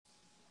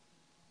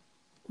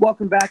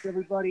Welcome back,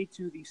 everybody,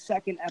 to the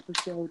second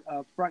episode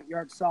of Front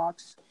Yard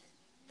Sox.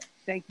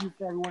 Thank you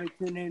for everyone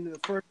who tuned in to the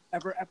first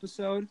ever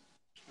episode.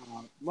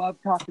 Love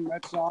talking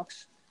Red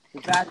Sox.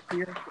 We're back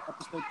here for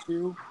episode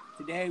 2.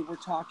 Today, we're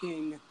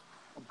talking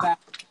about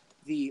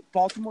the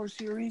Baltimore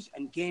series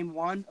and Game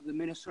 1 of the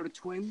Minnesota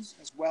Twins,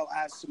 as well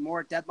as some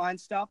more deadline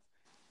stuff.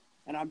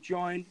 And I'm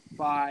joined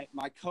by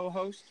my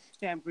co-host,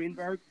 Sam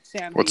Greenberg.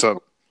 Sam, what's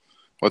up?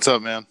 What's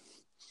up, man?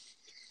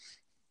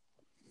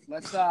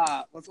 Let's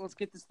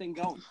get this thing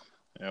going.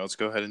 Yeah, let's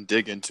go ahead and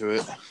dig into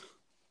it.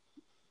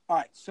 All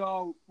right,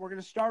 so we're going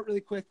to start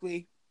really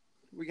quickly.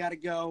 We got to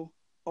go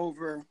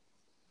over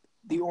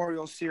the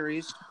Orioles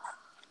series.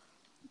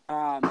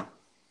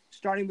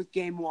 Starting with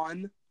Game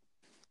 1,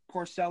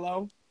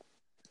 Porcello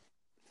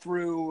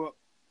threw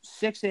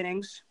 6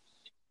 innings,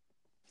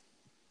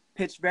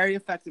 pitched very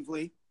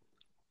effectively.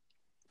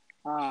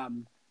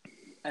 And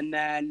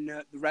then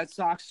the Red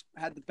Sox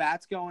had the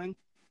bats going.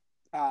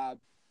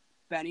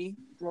 Benny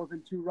drove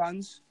in 2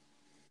 runs.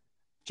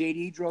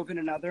 JD drove in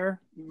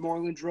another.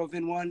 Moreland drove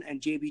in one. And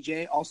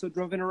JBJ also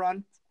drove in a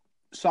run.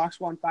 Sox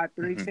won 5-3. What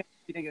do you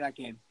think of that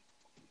game?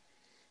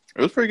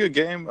 It was a pretty good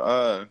game.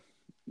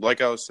 Like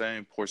I was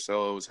saying,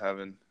 Porcello's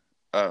having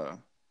a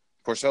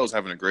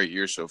great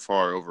year so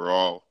far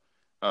overall.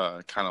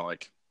 Kind of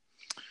like,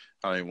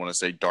 I don't even want to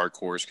say dark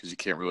horse because you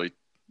can't really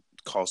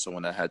call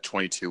someone that had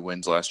 22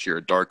 wins last year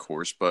a dark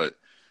horse, but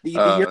the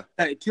year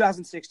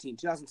 2016,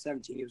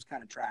 2017, he was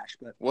kind of trash.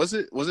 But was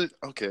it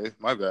okay?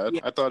 My bad.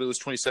 Yeah. I thought it was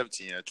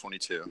 2017 at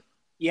 22.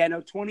 Yeah, no,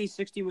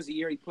 2016 was the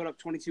year he put up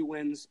 22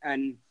 wins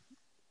and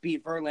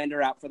beat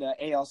Verlander out for the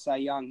AL Cy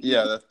Young.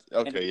 Yeah.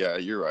 Yeah,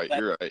 you're right.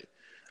 You're right.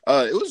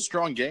 It was a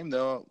strong game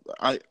though.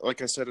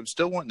 Like I said, I'm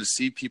still wanting to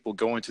see people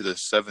go into the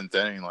 7th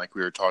inning, like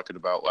we were talking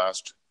about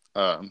last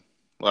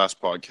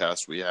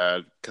podcast we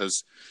had,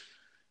 because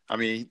I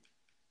mean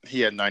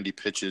he had 90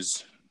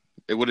 pitches.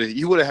 He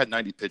would have had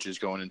 90 pitches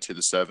going into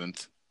the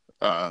 7th,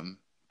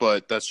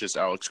 but that's just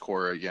Alex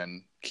Cora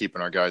again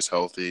keeping our guys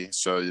healthy.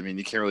 So I mean,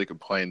 you can't really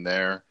complain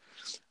there.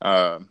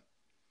 The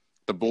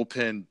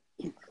bullpen,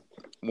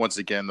 once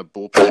again, just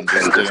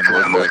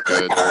didn't look that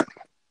good.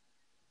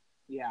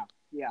 Yeah.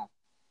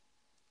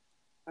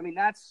 I mean,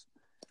 that's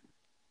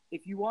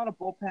if you want a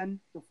bullpen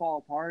to fall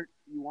apart,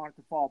 you want it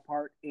to fall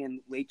apart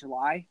in late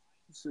July,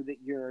 so that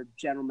your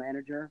general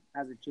manager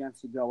has a chance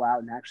to go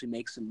out and actually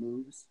make some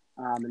moves.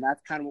 And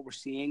that's kind of what we're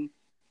seeing.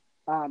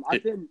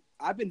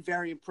 I've been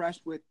very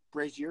impressed with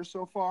Brazier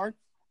so far.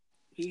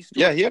 He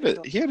had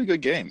a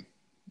good game.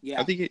 Yeah,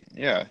 I think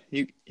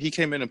he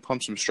came in and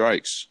pumped some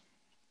strikes.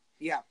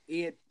 Yeah,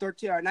 he had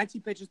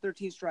 19 pitches,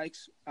 13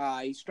 strikes.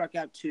 He struck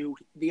out 2.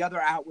 The other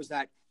out was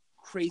that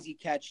crazy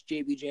catch,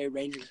 JBJ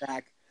ranging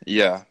back.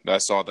 Yeah, I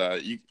saw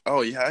that. You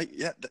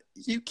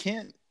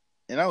can't.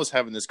 And I was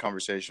having this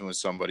conversation with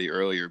somebody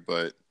earlier,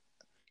 but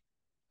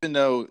even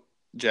though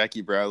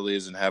Jackie Bradley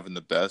isn't having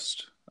the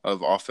best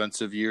of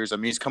offensive years, I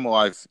mean, he's come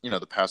alive,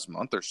 the past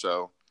month or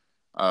so.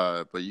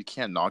 But you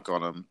can't knock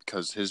on him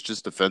because his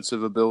just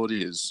defensive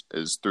ability is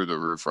through the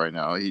roof right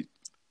now.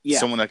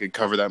 Someone that could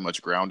cover that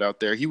much ground out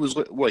there. He was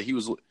literally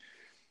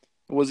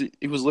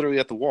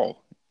at the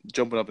wall,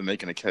 jumping up and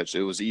making a catch.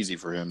 It was easy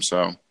for him.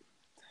 So,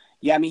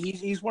 yeah, I mean,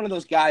 he's one of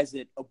those guys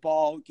that a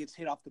ball gets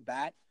hit off the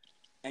bat,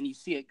 and you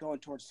see it going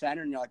towards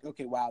center, and you're like,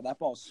 okay, wow, that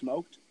ball's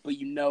smoked. But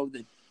you know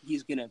that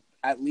he's gonna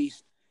at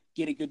least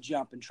get a good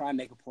jump and try and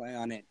make a play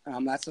on it.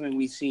 That's something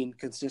we've seen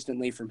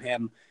consistently from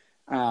him.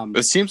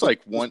 It seems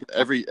like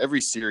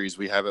every series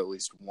we have at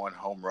least one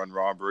home run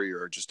robbery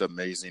or just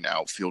amazing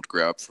outfield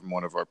grab from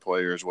one of our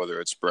players, whether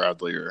it's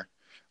Bradley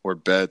or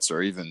Betts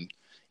or even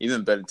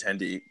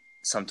Benintendi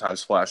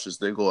sometimes flashes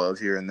the glove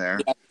here and there.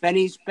 Yeah,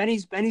 Benny's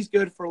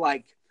good for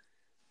like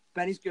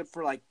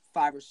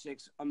 5 or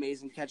 6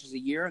 amazing catches a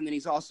year, and then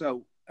he's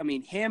also, I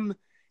mean, him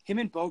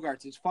and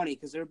Bogaerts. It's funny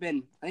because I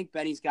think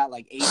Benny's got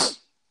like 8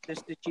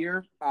 this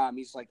year.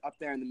 He's like up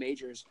there in the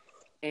majors,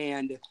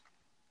 and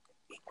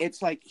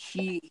it's like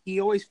he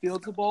always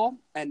fields the ball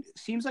and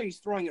seems like he's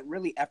throwing it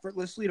really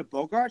effortlessly to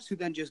Bogaerts, who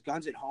then just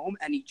guns it home.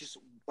 And he just,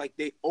 like,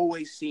 they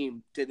always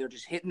seem to, they're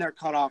just hitting their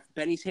cutoff.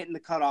 Benny's hitting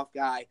the cutoff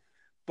guy.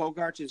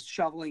 Bogaerts is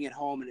shoveling it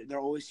home, and there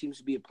always seems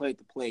to be a play at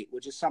the plate,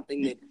 which is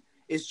something that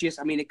is just,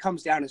 I mean, it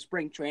comes down to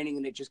spring training,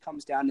 and it just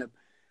comes down to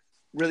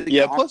really.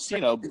 Yeah, plus,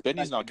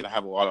 Benny's not going to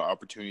have a lot of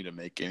opportunity to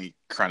make any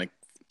kind of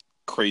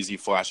crazy,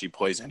 flashy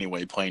plays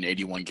anyway, playing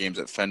 81 games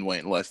at Fenway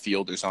in left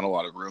field. There's not a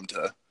lot of room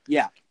to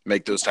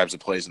make those types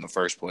of plays in the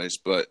first place.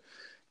 But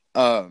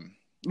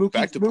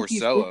back to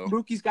Porcello.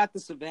 Mookie's got the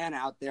Savannah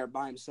out there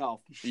by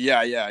himself.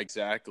 Yeah,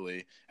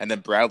 exactly. And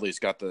then Bradley's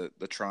got the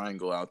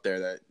triangle out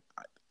there that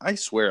I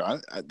swear,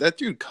 that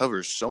dude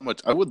covers so much.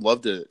 I would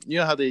love to – you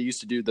know how they used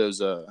to do those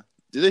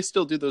do they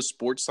still do those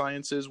sports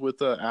sciences with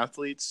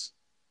athletes?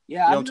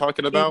 Yeah. You know what I'm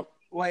talking about?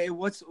 Wait,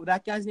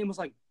 that guy's name was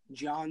like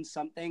John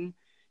something.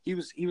 He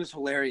was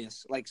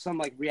hilarious, like some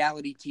like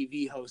reality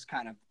TV host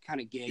kind of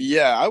gig.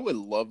 Yeah, I would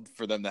love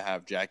for them to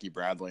have Jackie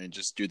Bradley and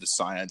just do the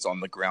science on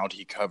the ground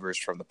he covers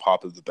from the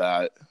pop of the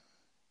bat.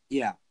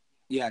 Yeah,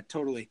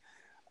 totally.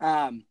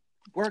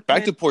 Workman.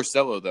 Back to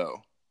Porcello,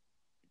 though.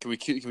 Can we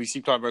keep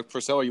talking about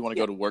Porcello, or you want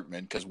to go to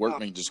Workman? Because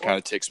Workman just kind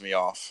of ticks me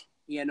off.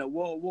 Yeah, no,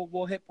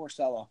 we'll hit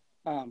Porcello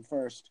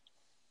first.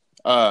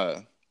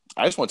 I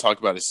just want to talk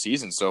about his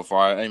season so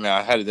far. I mean,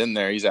 I had it in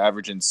there. He's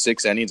averaging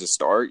 6 innings a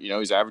start.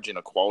 He's averaging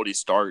a quality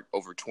start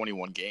over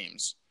 21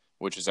 games,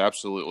 which is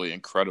absolutely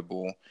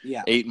incredible.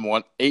 Yeah,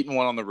 8-1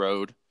 on the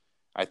road.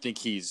 I think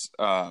he's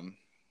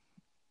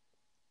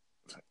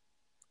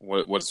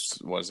what's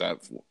that,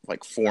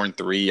 like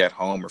 4-3 at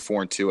home or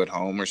 4-2 at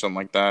home or something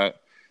like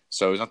that.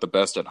 So he's not the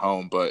best at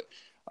home, but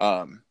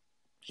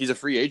he's a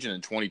free agent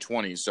in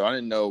 2020. So I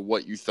didn't know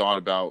what you thought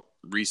about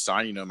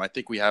re-signing him. I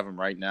think we have him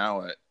right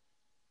now at,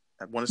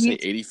 I want to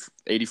say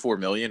 84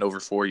 million over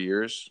 4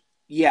 years.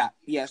 Yeah.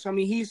 So I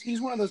mean,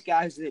 he's one of those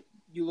guys that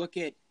you look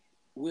at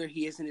where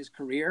he is in his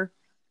career,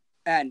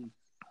 and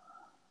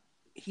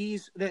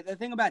he's the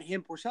thing about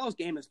him. Porcello's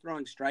game is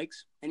throwing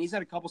strikes, and he's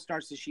had a couple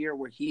starts this year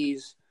where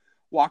he's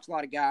walked a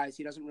lot of guys.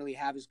 He doesn't really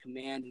have his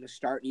command in a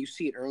start, and you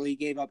see it early. He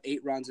gave up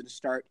 8 runs in a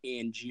start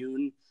in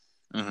June,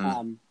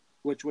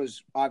 which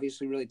was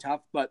obviously really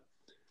tough. But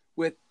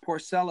with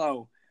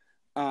Porcello,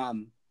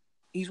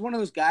 he's one of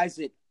those guys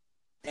that,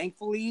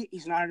 thankfully,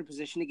 he's not in a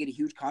position to get a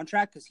huge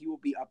contract because he will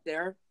be up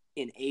there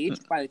in age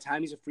by the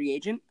time he's a free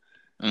agent.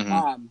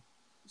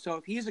 So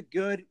if he's a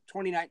good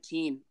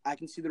 2019, I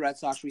can see the Red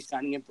Sox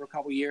re-signing him for a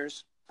couple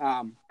years,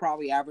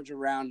 probably average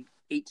around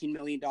 $18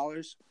 million,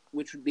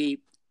 which would be,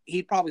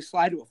 he'd probably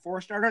slide to a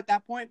 4-starter at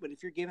that point. But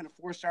if you're giving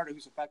a 4-starter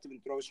who's effective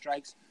and throws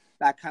strikes,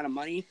 that kind of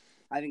money,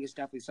 I think it's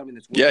definitely something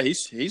that's worth. Yeah,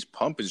 he's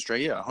pumping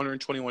straight. Yeah,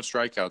 121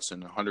 strikeouts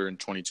in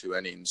 122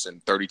 innings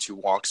and 32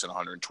 walks in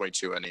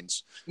 122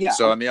 innings. Yeah.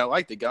 So I mean, I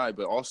like the guy,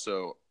 but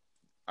also,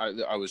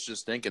 I was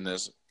just thinking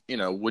this.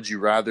 Would you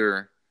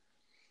rather,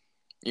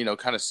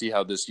 kind of see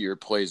how this year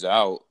plays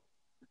out,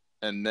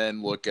 and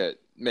then look at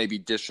maybe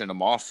dishing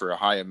them off for a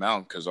high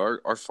amount, because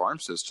our farm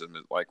system,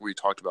 like we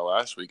talked about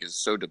last week, is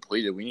so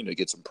depleted. We need to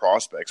get some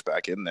prospects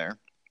back in there.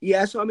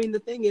 Yeah, so I mean, the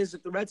thing is,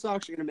 if the Red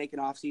Sox are going to make an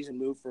offseason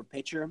move for a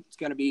pitcher, it's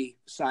going to be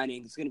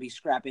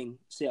scrapping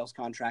sales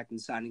contract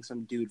and signing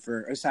some dude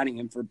signing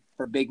him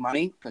for big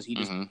money because he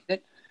just did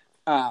it.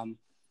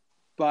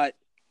 But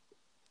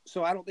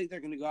so I don't think they're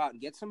going to go out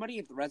and get somebody.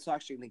 If the Red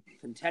Sox are going to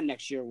contend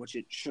next year, which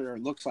it sure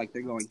looks like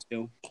they're going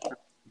to,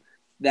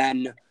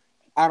 then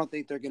I don't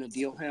think they're going to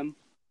deal him.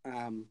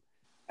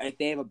 If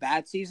they have a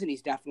bad season,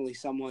 he's definitely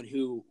someone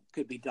who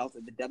could be dealt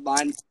at the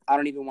deadline. I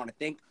don't even want to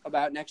think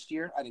about next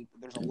year. I think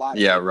there's a lot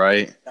of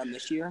right done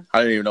this year.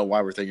 I don't even know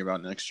why we're thinking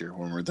about next year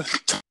when we're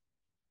the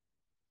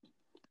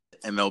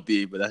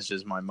MLB, but that's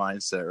just my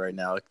mindset right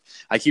now.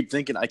 I keep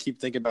thinking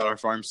about our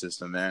farm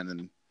system, man,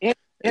 and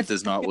it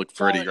does not look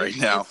pretty right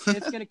now.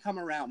 It's going to come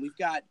around. We've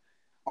got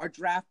our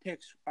draft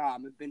picks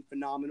have been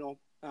phenomenal.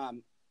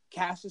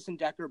 Cassis and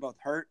Decker are both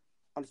hurt.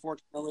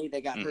 Unfortunately,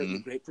 they got hurt in the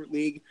Grapefruit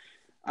League,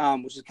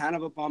 which is kind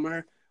of a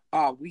bummer.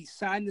 We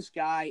signed this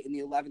guy in the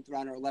 11th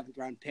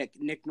round pick,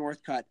 Nick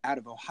Northcutt out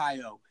of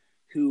Ohio,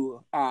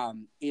 who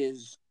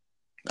is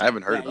 – I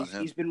haven't heard about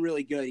him. He's been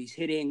really good. He's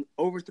hitting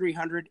over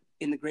 300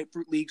 in the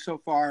Grapefruit League so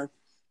far.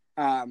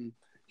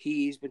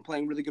 He's been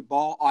playing really good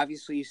ball.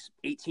 Obviously, he's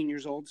 18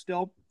 years old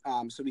still,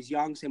 so he's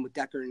young. Same with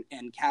Decker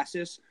and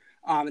Cassis.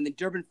 And then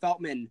Durbin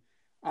Feltman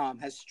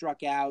has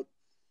struck out,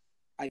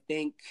 I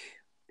think,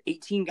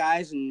 18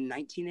 guys in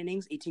 18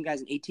 innings.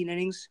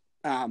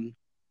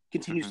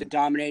 Continues to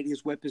dominate.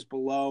 His whip is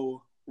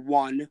below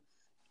 1.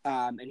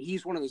 And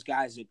he's one of those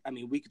guys that, I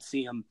mean, we could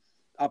see him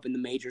up in the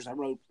majors. I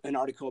wrote an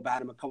article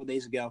about him a couple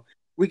days ago.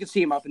 We could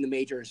see him up in the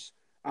majors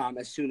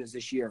as soon as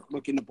this year,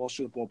 looking to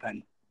bolster the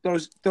bullpen.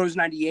 Throws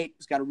 98.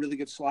 He's got a really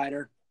good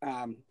slider.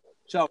 The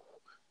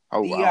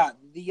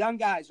young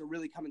guys are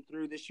really coming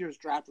through. This year's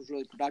draft was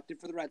really productive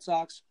for the Red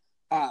Sox.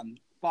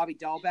 Bobby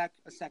Dahlbeck,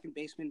 a second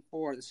baseman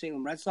for the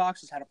Salem Red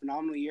Sox, has had a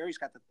phenomenal year. He's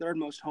got the 3rd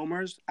most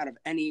homers out of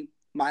any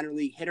minor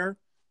league hitter,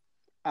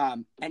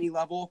 any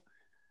level,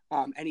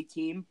 any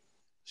team.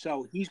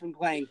 So he's been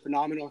playing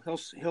phenomenal.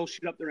 He'll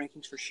shoot up the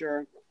rankings for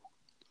sure.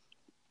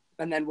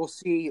 And then we'll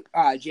see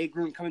Jay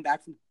Groom coming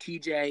back from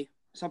TJ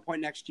some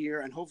point next year,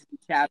 and hopefully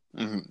Chad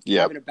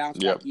having a bounce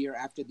back year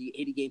after the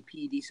 80-game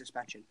PED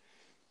suspension.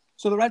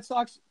 So the Red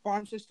Sox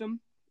farm system,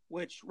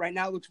 which right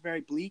now looks very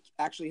bleak,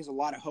 actually has a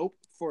lot of hope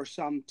for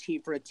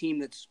a team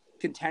that's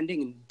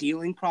contending and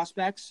dealing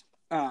prospects,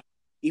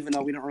 even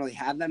though we don't really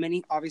have that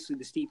many. Obviously,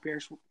 the Steve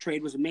Pearce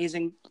trade was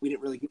amazing. We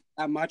didn't really get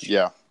that much.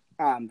 Yeah.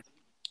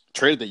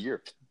 Trade of the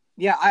year.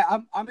 Yeah,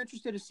 I'm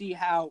interested to see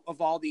how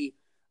Evaldi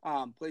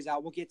plays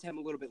out. We'll get to him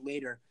a little bit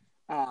later.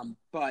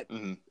 But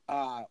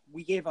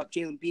we gave up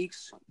Jalen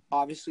Beeks.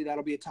 Obviously,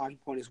 that'll be a talking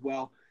point as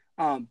well.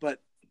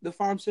 But the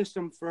farm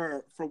system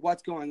for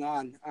what's going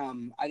on,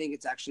 I think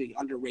it's actually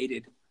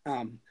underrated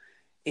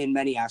in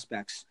many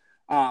aspects.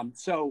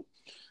 So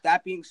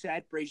that being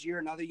said, Brazier,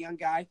 another young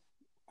guy,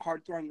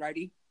 hard-throwing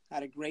righty,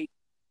 had a great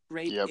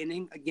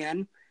inning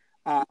again.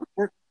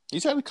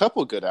 He's had a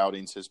couple of good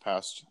outings his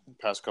past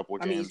couple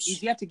of games. I mean,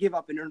 he's yet to give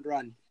up an earned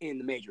run in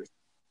the majors.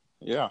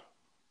 Yeah,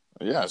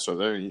 so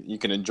there you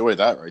can enjoy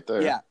that right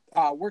there.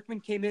 Yeah.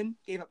 Workman came in,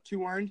 gave up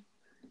 2 earned,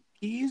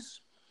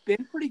 He's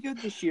been pretty good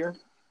this year.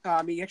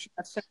 He actually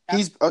got sent out.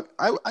 He's.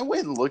 I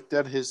went and looked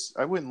at his.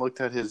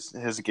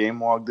 His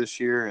game log this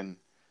year, and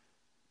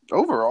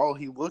overall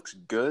he looks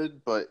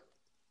good. But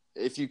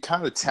if you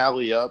kind of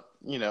tally up,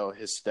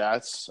 his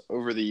stats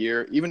over the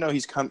year, even though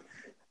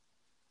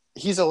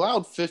he's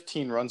allowed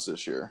 15 runs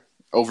this year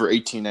over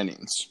 18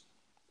 innings.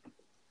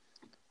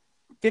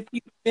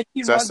 15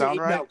 Does that runs sound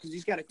right? No, because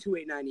he's got a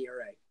 2.89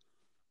 ERA.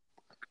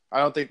 I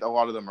don't think a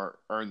lot of them are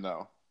earned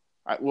though.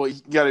 You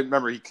got to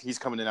remember he's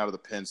coming in out of the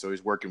pen, so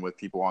he's working with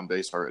people on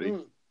base already.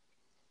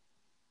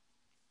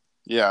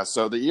 Yeah,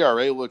 so the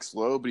ERA looks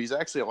low, but he's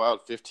actually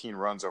allowed 15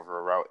 runs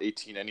over about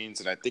 18 innings,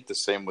 and I think the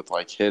same with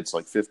hits,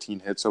 15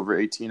 hits over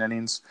 18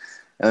 innings.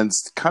 And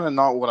it's kind of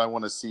not what I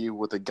want to see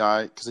with a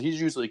guy, because he's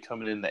usually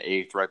coming in the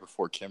eighth right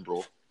before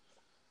Kimbrel.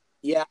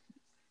 Yeah.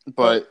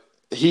 But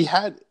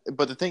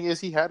the thing is,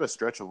 he had a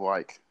stretch of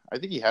I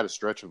think he had a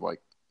stretch of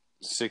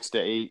 6 to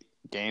 8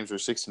 games or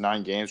 6 to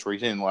 9 games where he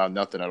didn't allow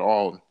nothing at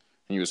all, and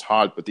he was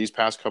hot. But these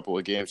past couple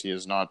of games, he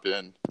has not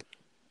been.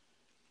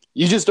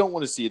 You just don't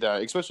want to see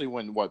that, especially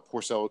when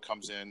Porcello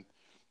comes in,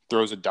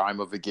 throws a dime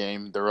of a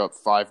game. They're up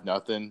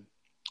 5-0.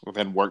 And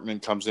then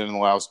Workman comes in and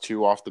allows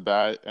 2 off the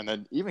bat, and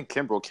then even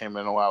Kimbrel came in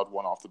and allowed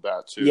 1 off the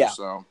bat too. Yeah.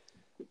 So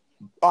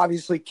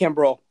obviously,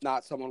 Kimbrel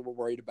not someone we're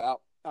worried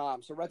about.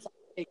 So Red Sox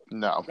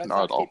not at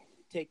all.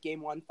 Take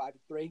game 1,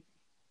 5-3.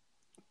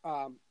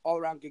 All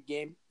around good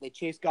game. They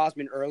chased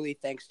Gausman early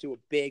thanks to a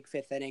big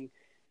 5th inning.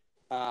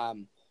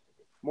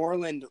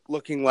 Moreland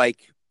looking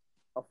like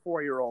a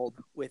 4-year-old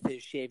with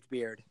his shaved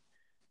beard.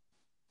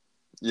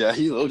 Yeah,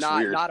 he looks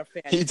weird. Not a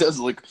fan. He does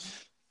look.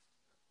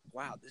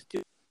 Wow, this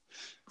dude.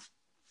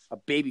 A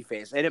baby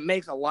face, and it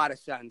makes a lot of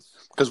sense.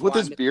 Because with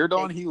his beard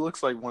on, he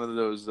looks like one of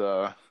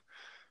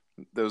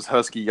those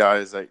husky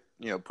guys that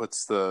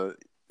puts the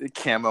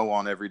camo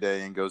on every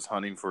day and goes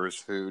hunting for his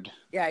food.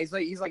 Yeah, he's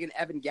like an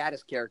Evan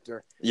Gaddis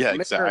character. Yeah,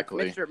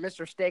 exactly.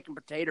 Mr. Steak and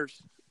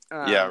Potatoes.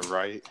 Yeah,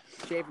 right.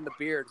 Shaving the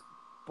beard,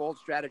 bold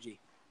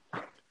strategy.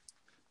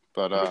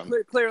 But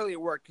clearly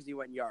it worked because he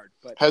went yard.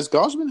 But has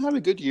Gausman had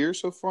a good year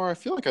so far? I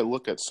feel like I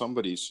looked at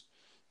somebody's.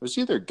 It was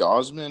either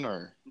Gausman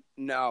or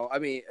no. I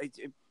mean,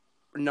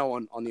 no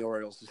one on the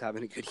Orioles is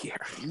having a good year.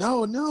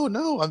 No.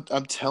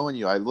 I'm telling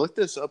you, I looked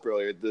this up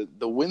earlier.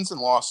 The wins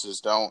and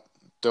losses don't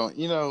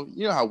you know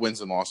how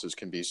wins and losses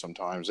can be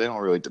sometimes. They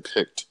don't really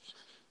depict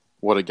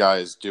what a guy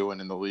is doing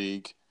in the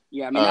league.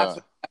 Yeah, I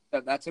mean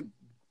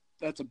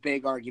that's a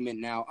big argument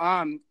now.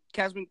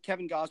 Kevin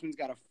Gausman's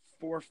got a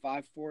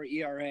 4.54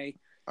 ERA.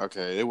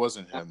 Okay, it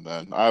wasn't him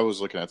then. I was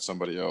looking at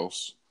somebody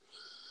else.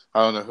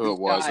 I don't know who it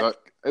was.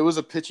 It was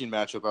a pitching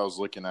matchup I was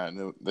looking at,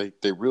 and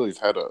they really have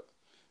had a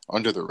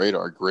under the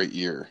radar great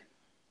year.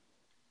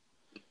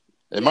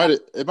 It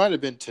might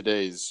have been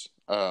today's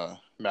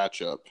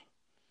matchup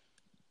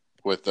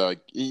with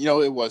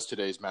it was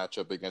today's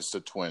matchup against the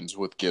Twins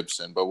with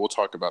Gibson, but we'll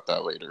talk about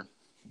that later.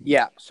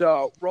 Yeah.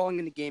 So rolling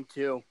into game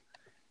 2,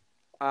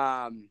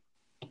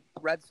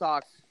 Red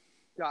Sox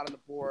got on the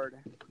board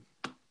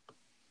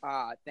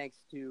thanks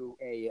to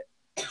a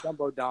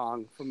jumbo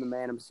dong from the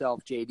man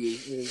himself, JD,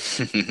 his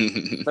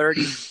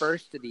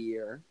 31st of the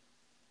year.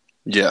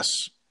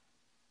 Yes.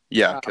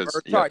 Yeah,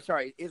 because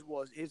sorry, it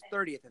was his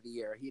 30th of the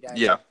year. He'd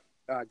had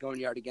going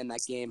yard again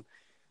that game.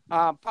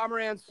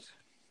 Pomeranz,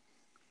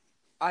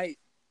 I'm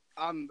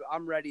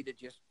ready to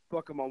just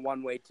book him a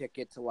one-way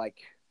ticket to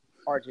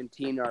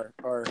Argentina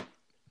or.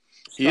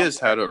 He has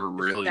had a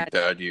really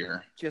bad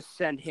year. Just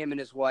send him and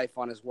his wife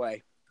on his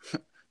way.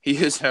 He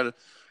has had,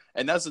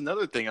 and that's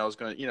another thing I was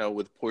going to,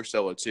 with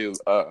Porcello too.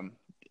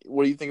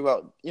 What do you think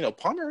about,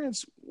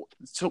 Pomeranz?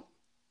 So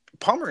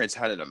Pomeranz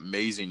had an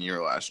amazing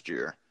year last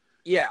year.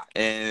 Yeah.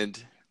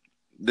 And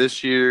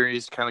this year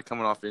he's kind of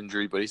coming off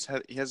injury, but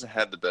he hasn't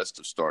had the best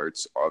of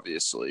starts,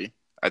 obviously.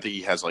 I think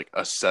he has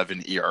a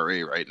 7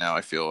 ERA right now,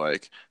 I feel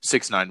like.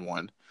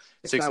 6.91.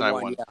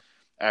 6.91. Yeah.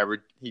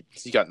 Average.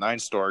 He got 9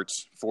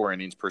 starts, 4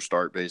 innings per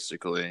start,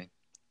 basically.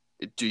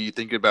 Do you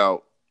think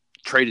about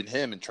trading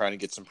him and trying to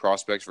get some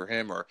prospects for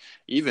him, or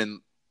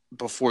even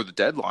before the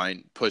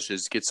deadline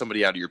pushes, get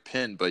somebody out of your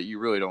pen? But you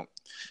really don't.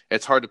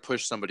 It's hard to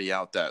push somebody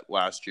out that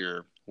last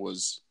year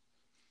was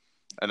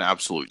an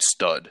absolute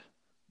stud.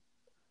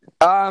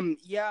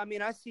 Yeah, I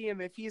mean, I see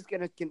him. If he's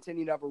going to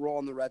continue to have a role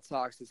in the Red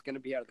Sox, it's going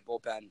to be out of the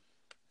bullpen.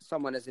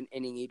 Someone as an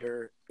innings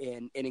eater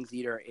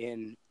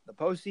in the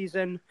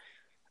postseason.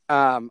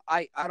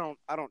 I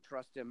don't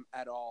trust him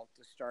at all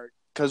to start.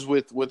 Because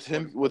with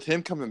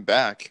him coming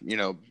back,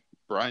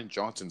 Brian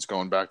Johnson's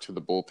going back to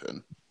the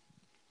bullpen,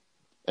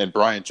 and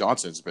Brian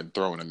Johnson's been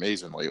throwing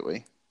amazing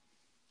lately.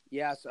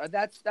 Yeah, so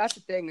that's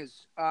the thing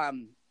is,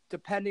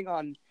 depending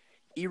on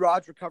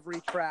Erod's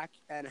recovery track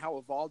and how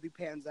Eovaldi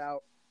pans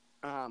out,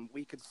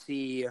 we could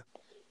see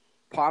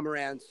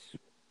Pomeranz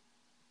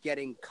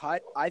getting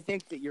cut. I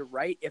think that you're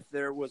right. If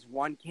there was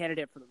one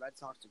candidate for the Red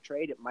Sox to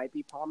trade, it might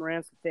be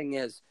Pomeranz. The thing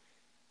is,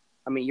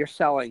 I mean, you're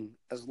selling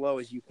as low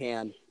as you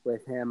can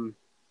with him.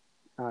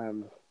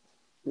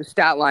 The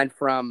stat line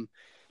from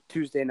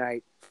Tuesday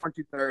night: 4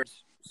 2/3,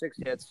 6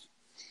 hits,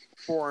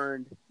 4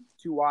 earned,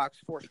 2 walks,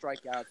 4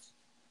 strikeouts.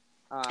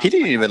 He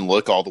didn't even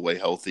look all the way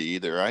healthy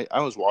either. I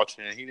was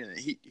watching it.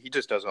 He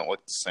just doesn't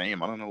look the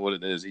same. I don't know what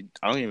it is.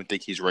 I don't even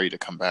think he's ready to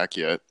come back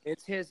yet.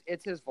 It's his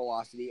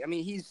velocity. I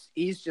mean,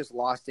 he's just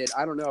lost it.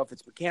 I don't know if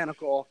it's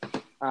mechanical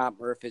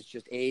or if it's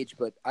just age,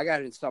 but I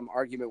got in some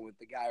argument with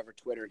the guy over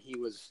Twitter, and he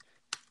was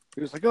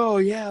like, "Oh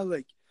yeah,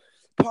 like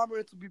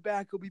Pomeranz will be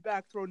back. He'll be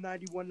back throwing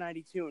 91,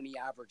 92," and he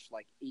averaged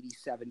like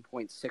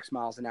 87.6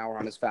 miles an hour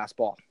on his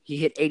fastball. He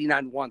hit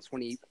 89 once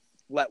when he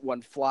let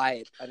one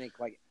fly at,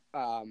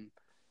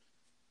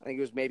 I think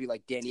it was maybe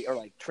like Danny or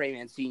like Trey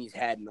Mancini's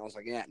head, and I was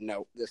like, "Yeah,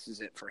 no, this is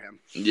it for him."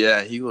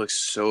 Yeah, he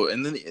looks so,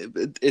 and then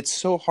it's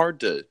so hard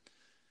to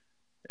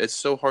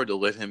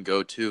let him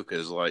go too,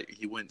 because like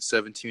he went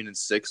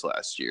 17-6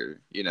 last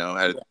year. You know,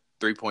 had a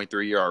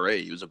 3.3 ERA.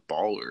 He was a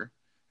baller,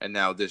 and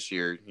now this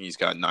year he's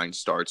got 9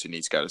 starts and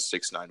he's got a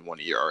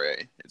 6.91 ERA.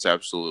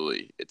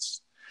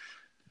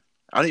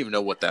 I don't even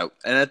know what that.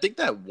 And I think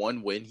that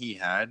one win he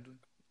had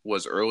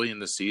was early in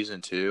the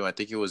season too. I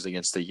think it was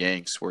against the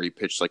Yanks where he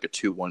pitched like a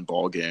 2-1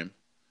 ball game.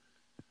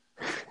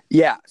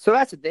 Yeah, so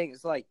that's the thing.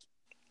 It's like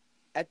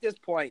at this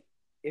point,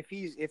 if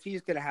he's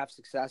going to have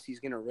success, he's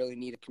going to really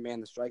need to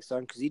command the strike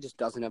zone because he just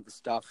doesn't have the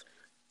stuff.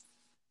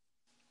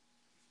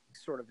 He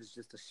sort of is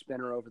just a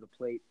spinner over the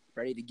plate,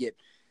 ready to get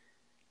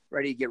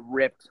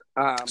ripped.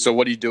 So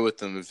what do you do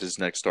with him if his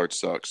next start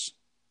sucks?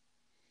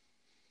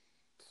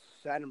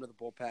 Send him to the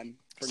bullpen.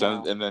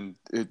 And then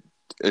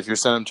if you're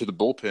sending him to the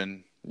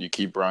bullpen, you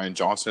keep Brian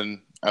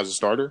Johnson as a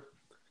starter?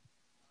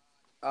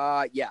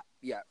 Yeah.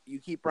 You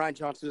keep Brian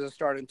Johnson as a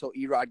starter until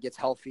Erod gets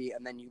healthy,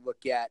 and then you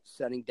look at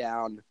setting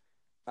down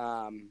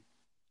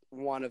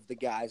one of the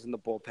guys in the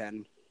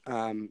bullpen.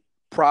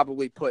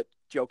 Probably put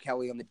Joe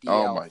Kelly on the DL.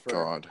 Oh my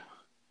God!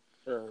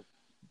 For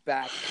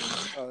back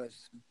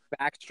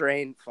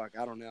strain. Fuck,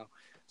 I don't know,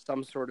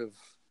 some sort of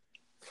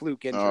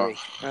fluke injury.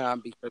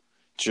 Because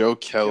Joe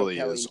Kelly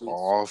is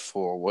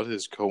awful. What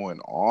is going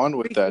on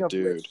with that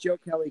dude? Joe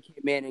Kelly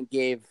came in and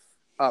gave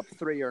up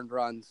 3 earned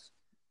runs.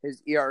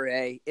 His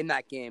ERA in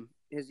that game,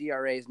 his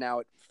ERA is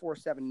now at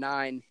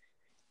 4.79,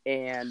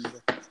 and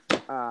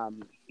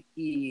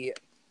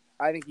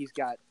I think he's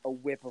got a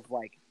whip of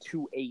like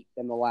 2.8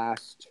 in the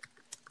last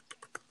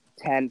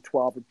 10,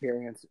 12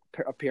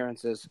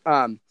 appearances.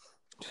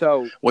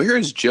 So where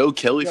is Joe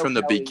Kelly from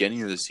the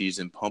beginning of the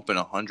season pumping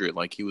 100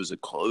 like he was a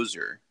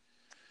closer?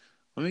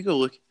 Let me go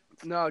look.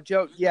 No,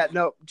 Joe. Yeah,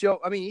 no,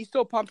 Joe. I mean, he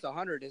still pumps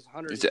 100. His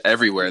 100. It's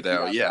everywhere,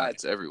 though. Yeah,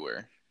 it's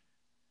everywhere.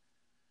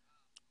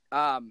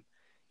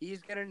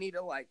 He's gonna need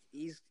to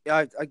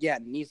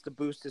needs to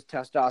boost his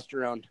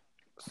testosterone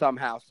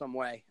somehow, some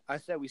way. I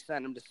said we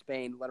send him to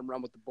Spain, let him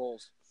run with the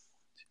Bulls.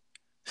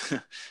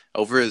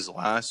 Over his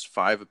last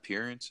 5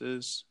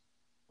 appearances,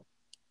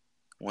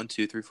 1,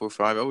 2, 3, 4,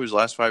 5. Over his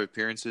last 5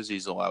 appearances,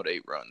 he's allowed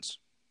 8 runs.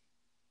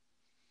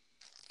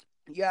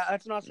 Yeah,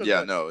 that's not so good.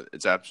 Yeah, no,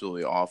 it's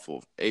absolutely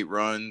awful. 8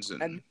 runs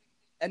and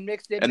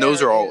mixed in, and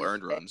those are all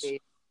earned runs.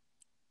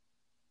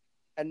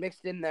 And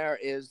mixed in there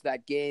is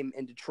that game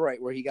in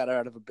Detroit where he got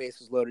out of a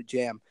bases loaded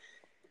jam.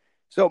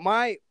 So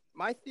my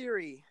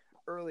theory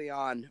early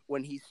on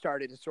when he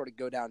started to sort of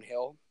go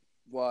downhill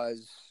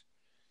was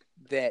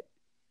that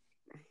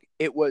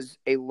it was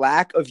a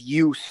lack of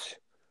use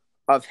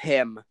of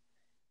him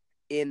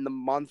in the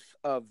month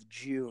of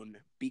June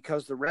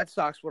because the Red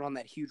Sox went on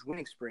that huge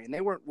winning spree, and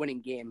they weren't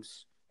winning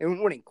games. They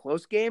weren't winning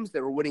close games.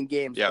 They were winning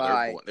games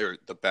by –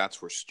 the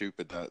bats were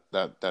stupid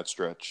that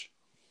stretch.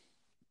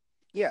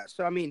 Yeah,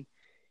 so, I mean,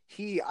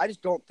 I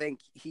just don't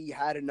think he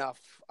had enough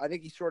 – I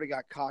think he sort of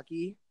got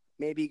cocky.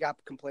 Maybe he got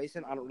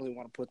complacent. I don't really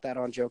want to put that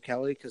on Joe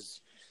Kelly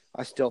because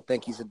I still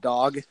think he's a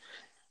dog.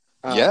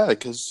 Yeah,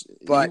 because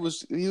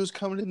he was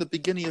coming in the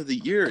beginning of the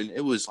year, and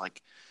it was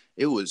like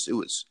it was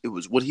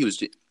what he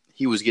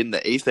was getting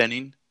the 8th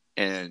inning,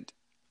 and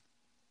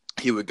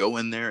he would go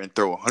in there and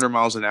throw 100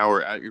 miles an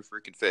hour at your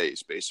freaking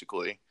face,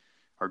 basically,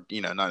 or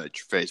not at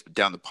your face, but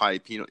down the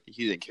pipe. He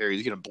didn't care.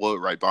 He's gonna blow it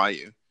right by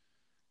you,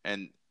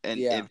 and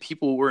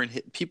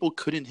people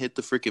couldn't hit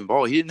the freaking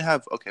ball. He didn't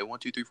have 1,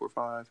 2, 3, 4,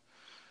 5.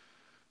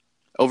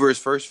 Over his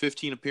first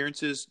 15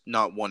 appearances,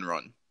 not 1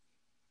 run.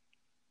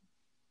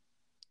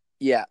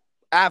 Yeah,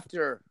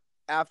 after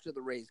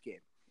the Rays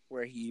game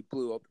where he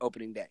blew up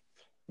opening day.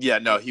 Yeah,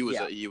 no, he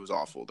was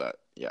awful.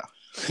 Yeah.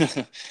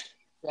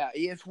 Yeah,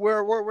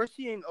 we're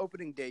seeing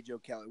opening day Joe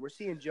Kelly. We're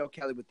seeing Joe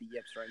Kelly with the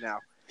yips right now,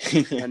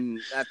 and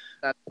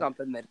that's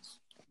something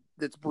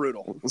that's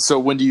brutal. So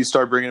when do you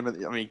start bringing him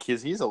in? I mean,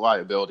 because he's a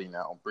liability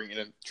now.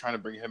 Trying to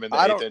bring him in the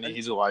 8th inning,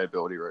 he's a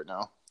liability right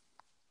now.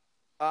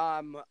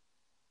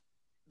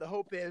 The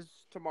hope is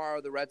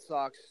tomorrow the Red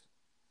Sox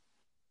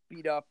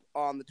beat up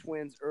on the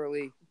Twins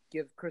early,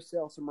 give Chris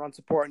Sale some run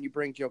support, and you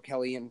bring Joe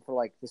Kelly in for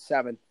like the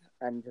 7th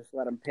and just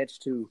let him pitch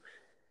to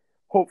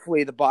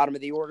hopefully the bottom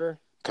of the order.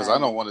 Because I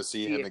don't want to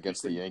see him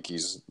against the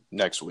Yankees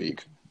next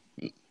week.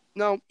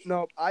 No.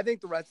 I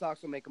think the Red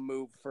Sox will make a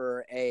move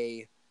for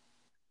a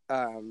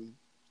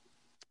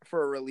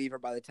reliever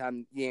by the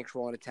time the Yankees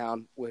roll into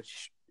town,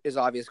 which is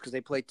obvious because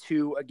they play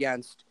 2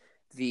 against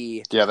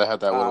the. Yeah, they had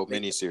that little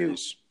mini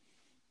series.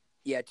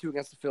 Yeah, 2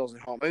 against the Phils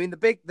at home. I mean,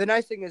 the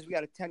nice thing is we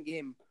got a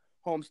 10-game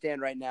homestand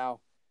right now.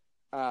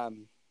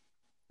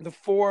 The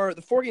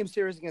 4-game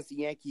series against the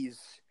Yankees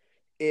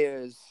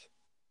is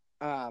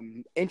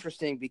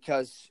interesting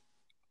because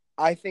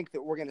I think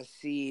that we're going to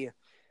see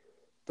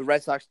the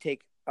Red Sox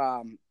take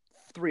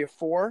 3 or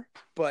 4,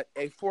 but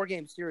a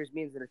 4-game series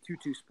means that a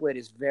 2-2 split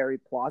is very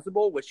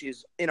plausible, which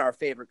is in our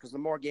favor because the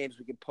more games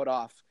we can put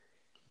off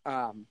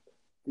the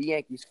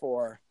Yankees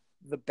for,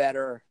 the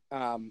better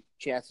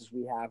chances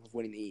we have of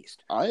winning the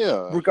East.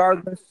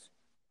 Regardless,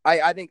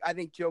 I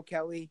think Joe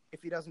Kelly,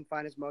 if he doesn't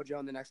find his mojo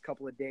in the next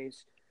couple of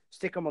days,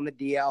 stick him on the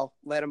DL,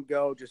 let him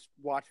go, just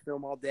watch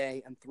film all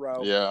day and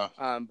throw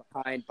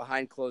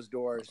behind closed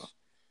doors.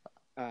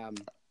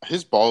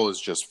 His ball is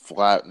just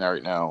flat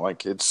right now.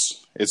 Like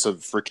it's a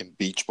freaking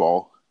beach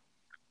ball.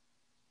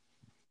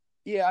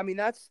 Yeah, I mean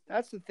that's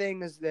the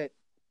thing is that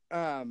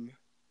I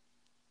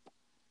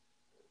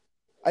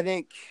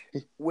think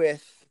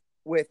with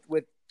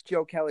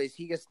Joe Kelly's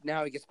he gets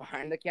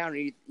behind the counter.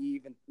 He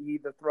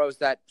either throws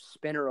that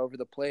spinner over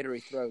the plate or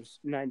he throws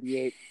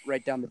 98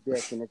 right down the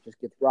dick and it just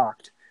gets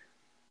rocked.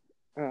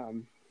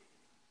 Who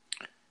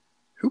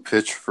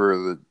pitched for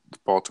the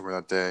Baltimore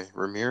that day?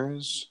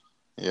 Ramirez?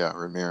 Yeah,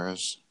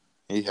 Ramirez.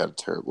 He had a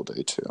terrible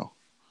day too.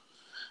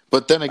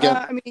 But then again,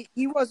 I mean,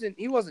 he wasn't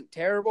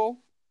terrible.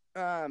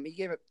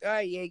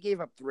 He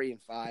gave up 3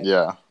 and 5.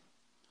 Yeah.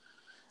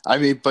 I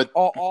mean, but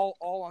all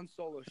on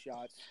solo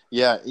shots.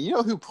 Yeah, you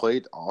know who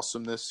played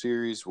awesome this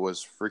series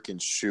was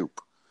freaking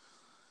Shoop.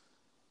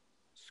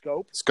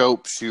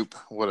 Shoop,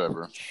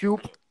 whatever.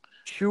 Shoop.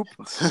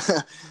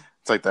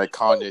 It's like that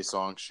Kanye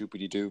song,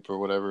 Shoopity Doop or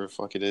whatever the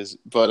fuck it is.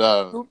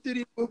 But Poop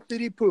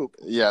poop.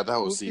 Yeah, that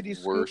was the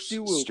worst,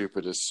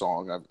 stupidest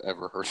song I've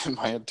ever heard in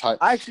my entire.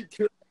 I think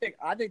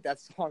that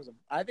song's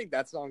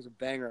a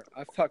banger.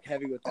 I fuck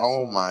heavy with that.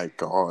 Oh song. My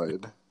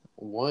god,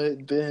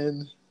 what,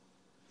 Ben?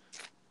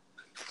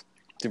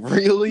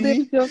 Really?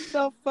 Lift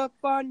yourself up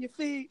on your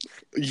feet.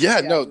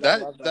 Yeah, no,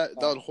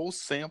 that whole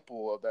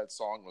sample of that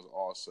song was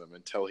awesome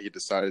until he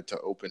decided to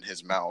open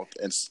his mouth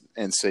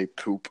and say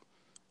poop.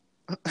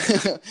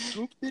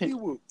 Poop diddy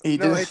whoop.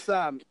 It's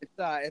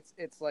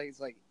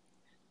like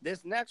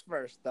this next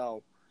verse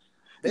though.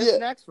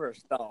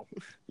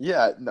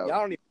 Yeah, no.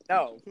 Y'all don't even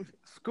know.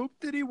 Scoop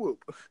diddy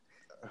whoop.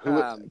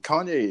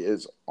 Kanye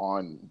is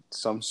on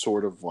some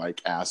sort of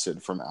like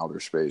acid from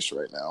outer space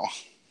right now.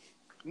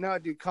 No,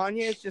 dude,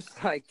 Kanye is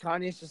just like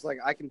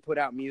I can put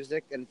out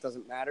music and it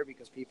doesn't matter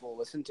because people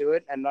listen to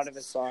it, and none of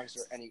his songs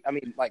are any. I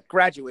mean, like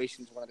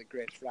Graduation's one of the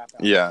greatest rap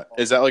albums. Yeah,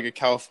 is that like a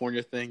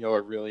California thing? Y'all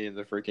are really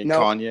into freaking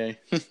Kanye?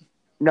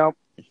 No.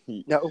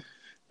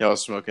 Y'all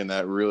smoking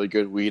that really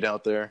good weed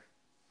out there?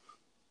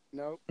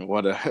 No.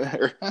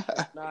 Whatever.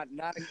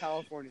 not a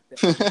California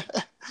thing.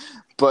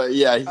 But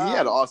yeah, he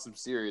had an awesome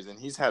series, and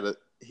he's had a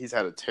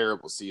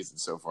terrible season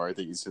so far. I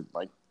think he's hit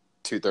like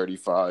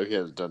 235. He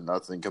hasn't done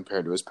nothing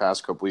compared to his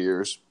past couple of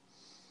years.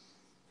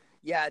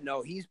 Yeah,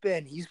 no, he's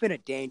been a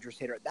dangerous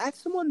hitter.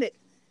 That's someone that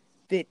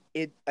it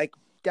like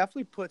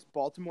definitely puts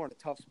Baltimore in a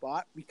tough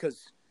spot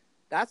because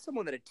that's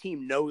someone that a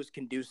team knows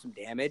can do some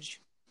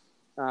damage.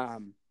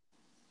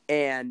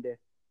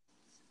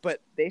 But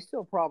they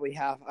still probably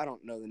have, I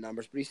don't know the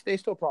numbers, but they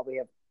still probably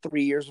have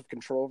 3 years of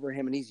control over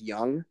him, and he's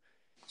young.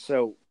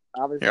 So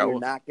obviously you're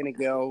not going to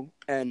go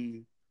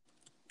and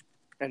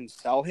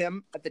sell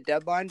him at the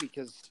deadline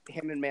because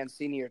him and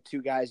Mancini are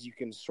 2 guys you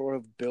can sort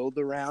of build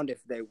around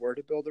if they were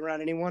to build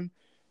around anyone.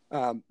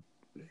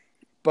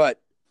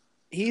 But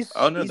he's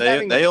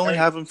they only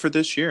have him for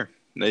this year.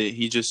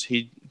 This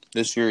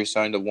year he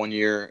signed a 1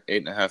 year,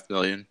 $8.5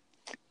 million.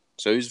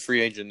 So he's a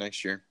free agent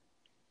next year.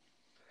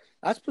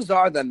 That's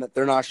bizarre then that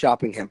they're not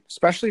shopping him,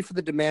 especially for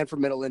the demand for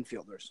middle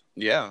infielders.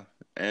 Yeah,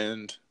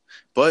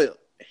 but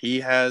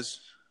he's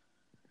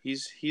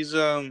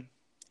had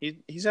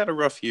a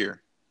rough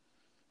year.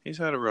 He's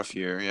had a rough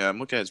year. Yeah, I'm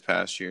looking at his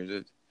past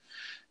years.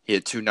 He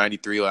had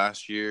 293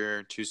 last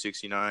year,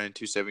 269,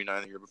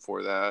 279 the year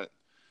before that.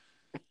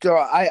 So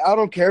I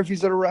don't care if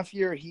he's had a rough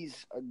year.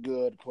 He's a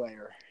good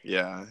player.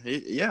 Yeah,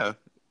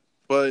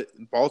 but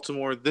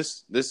Baltimore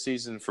this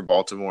season for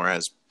Baltimore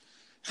has.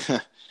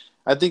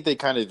 I think they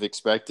kind of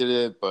expected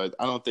it, but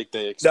I don't think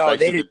they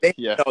expected it.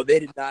 No, they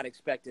did not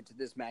expect it to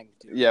this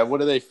magnitude. Yeah,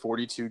 what are they?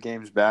 42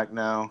 games back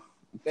now.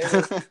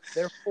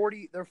 They're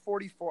 40. They're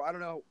 44. I don't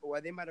know. Well,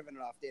 they might have been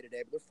an off day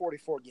today, but they're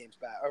 44 games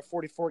back, or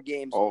 44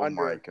 games. Oh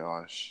under my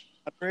gosh!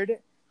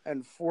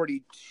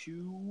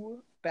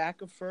 142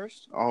 back of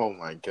first. Oh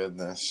my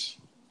goodness!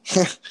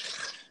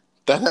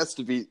 That has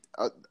to be.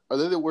 Are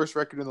they the worst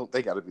record in the?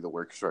 They got to be the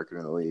worst record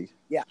in the league.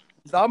 Yeah,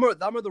 them are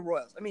the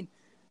Royals. I mean,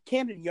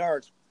 Camden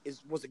Yards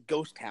was a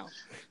ghost town,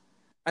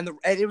 and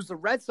it was the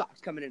Red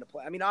Sox coming into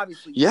play. I mean,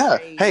 obviously. Yeah.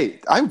 Hey,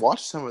 I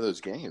watched some of those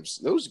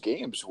games. Those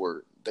games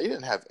they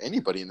didn't have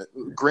anybody in the.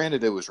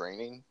 Granted, it was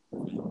raining.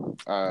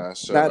 I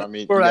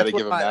mean, you got to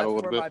give them that a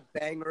little bit. My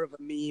banger of a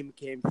meme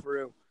came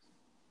through.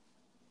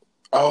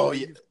 Oh,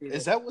 yeah.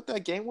 Is that what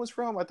that game was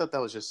from? I thought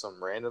that was just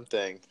some random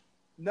thing.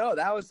 No,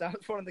 that was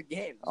one of the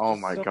games. Oh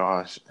Just my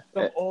gosh.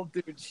 some old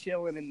dude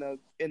chilling in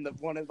the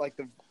one of like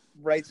the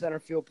right center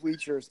field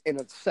bleachers in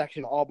a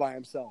section all by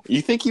himself.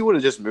 You think he would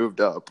have just moved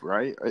up,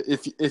 right?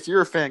 If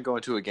you're a fan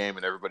going to a game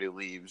and everybody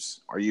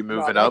leaves, are you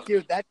moving up?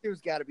 That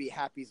dude's got to be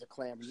happy as a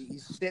clam.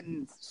 He's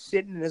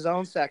sitting in his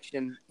own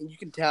section, and you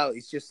can tell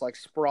he's just like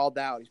sprawled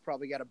out. He's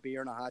probably got a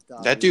beer and a hot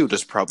dog. That dude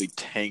just probably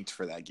tanked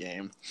for that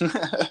game.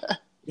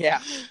 Yeah.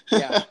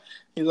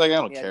 He's like, I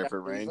don't care if it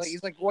rains.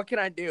 He's like, what can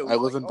I do? I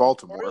live in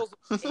Baltimore. The Orioles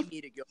will pay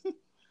me to go.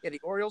 Yeah,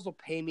 the Orioles will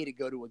pay me to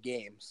go to a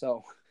game,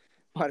 so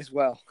might as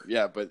well.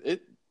 Yeah, but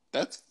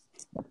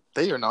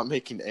they are not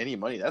making any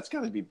money. That's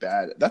got to be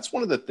bad. That's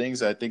one of the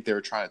things I think they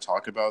were trying to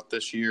talk about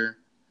this year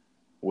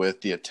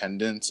with the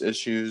attendance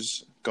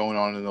issues going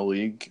on in the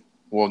league.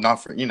 Well, not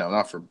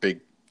for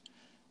big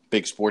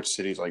sports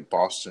cities like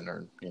Boston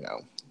or,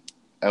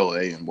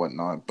 LA and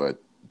whatnot,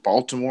 but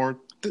Baltimore,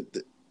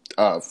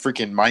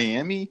 freaking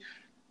Miami,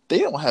 they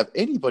don't have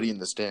anybody in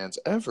the stands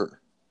ever.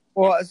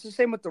 Well, it's the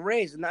same with the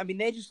Rays. And I mean,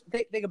 they just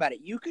think about it.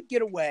 You could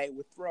get away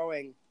with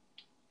throwing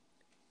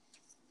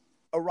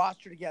a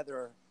roster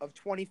together of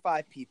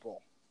 25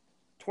 people,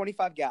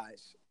 25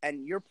 guys,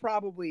 and you're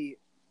probably,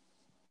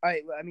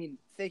 I mean,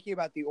 thinking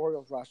about the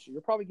Orioles roster,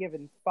 you're probably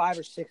giving 5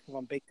 or 6 of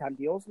them big-time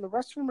deals, and the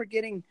rest of them are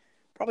getting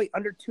probably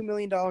under $2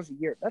 million a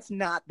year. That's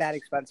not that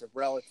expensive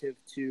relative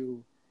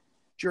to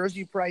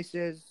jersey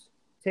prices,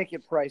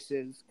 ticket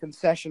prices,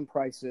 concession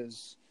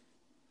prices.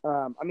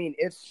 I mean,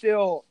 it's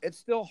still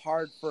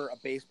hard for a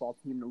baseball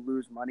team to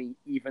lose money,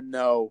 even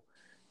though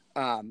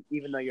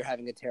you're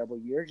having a terrible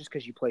year, just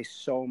because you play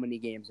so many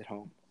games at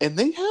home. And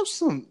they have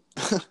some.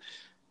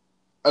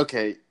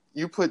 Okay,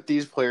 you put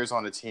these players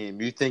on a team,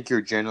 you think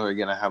you're generally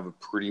going to have a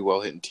pretty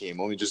well hitting team.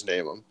 Let me just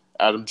name them: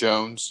 Adam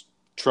Jones,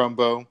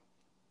 Trumbo,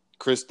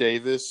 Chris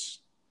Davis,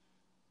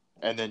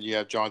 and then you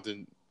have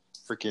Jonathan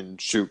freaking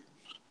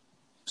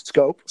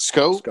Scope.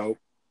 Scope.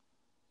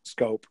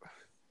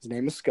 His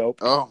name is Scope.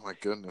 Oh my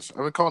goodness,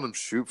 I've been calling him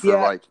Shoop for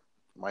like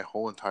my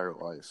whole entire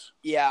life.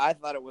 Yeah, I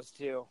thought it was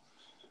too.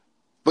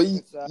 But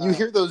you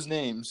hear those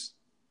names,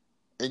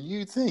 and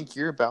you think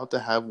you're about to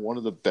have one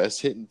of the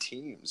best hitting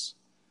teams,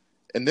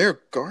 and they're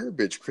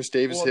garbage. Chris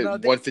Davis hit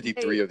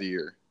 153 of the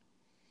year.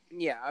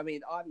 Yeah, I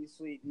mean,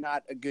 obviously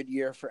not a good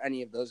year for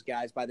any of those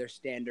guys by their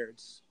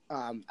standards.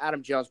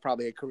 Adam Jones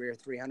probably a career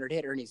 300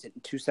 hitter, and he's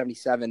hitting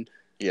 277.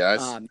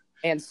 Yeah.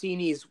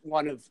 Ancini's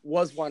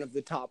was one of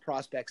the top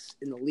prospects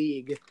in the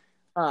league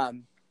a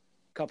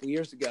couple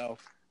years ago,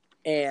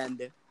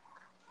 and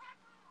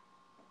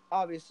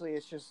obviously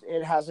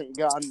it hasn't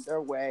gone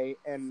their way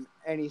in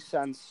any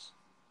sense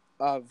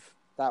of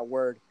that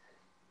word.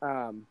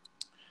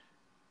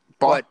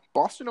 But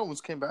Boston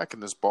almost came back in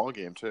this ball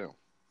game too.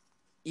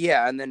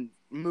 Yeah, and then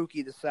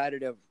Mookie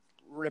decided to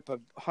rip a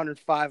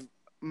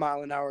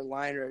 105-mile-an-hour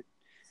liner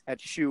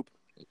at Shoop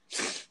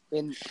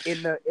in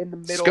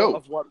the middle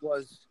of what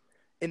was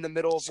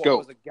what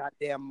was a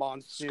goddamn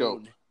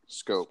monsoon.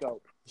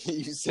 Scope.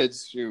 You said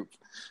Shoop.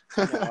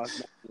 No, I was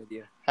messing with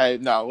you. Hey,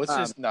 no,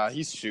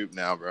 he's Shoop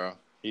now, bro.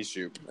 He's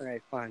Shoop. All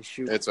right, fine,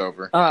 Shoop. It's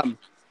over.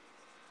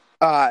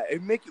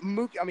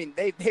 Mookie, I mean,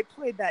 they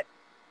played that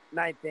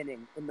 9th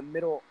inning in the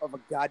middle of a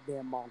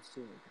goddamn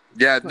monsoon.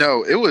 Yeah,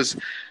 no, it was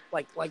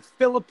like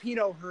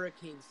Filipino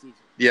hurricane season.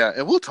 Yeah,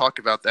 and we'll talk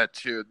about that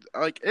too.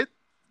 I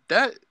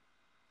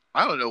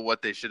don't know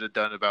what they should have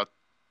done about.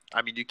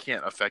 I mean, you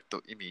can't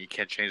you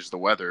can't change the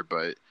weather,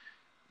 but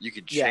you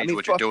can change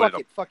what you're doing.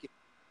 Fuck it.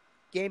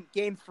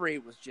 Game 3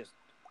 was just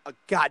a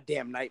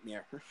goddamn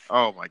nightmare.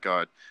 Oh my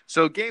god!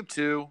 So game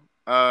 2,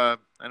 I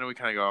know we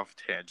kind of go off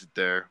tangent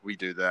there. We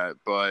do that,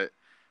 but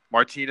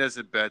Martinez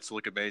and Betts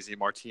look amazing.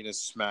 Martinez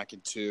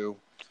smacking 2.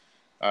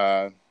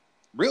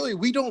 Really,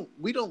 we don't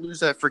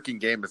lose that freaking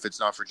game if it's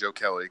not for Joe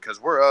Kelly,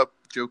 because we're up.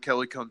 Joe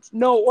Kelly comes.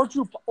 No, or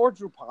Drew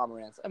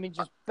Pomeranz. I mean,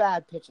 just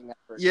bad pitching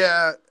effort.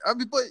 Yeah, I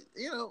mean, but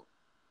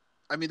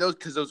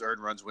those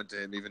earned runs went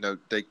to him, even though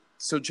they.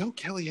 So Joe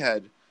Kelly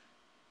had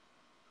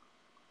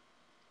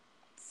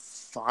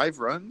 5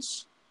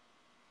 runs.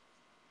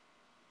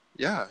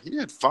 Yeah, he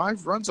had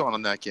 5 runs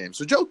on that game.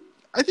 So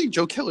I think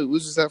Joe Kelly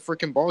loses that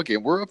freaking ball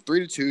game. We're up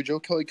 3-2. Joe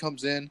Kelly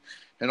comes in,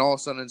 and all of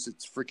a sudden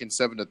it's freaking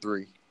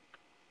 7-3.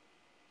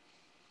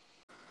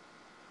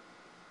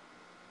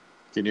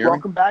 Can you hear me?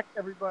 Welcome back,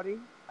 everybody.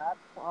 That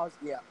pause.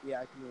 Yeah,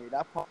 I can hear you.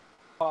 That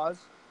pause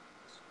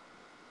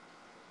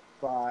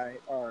by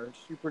our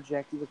super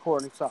janky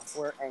recording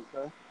software,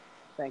 Anchor.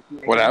 Thank you.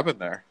 What happened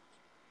there?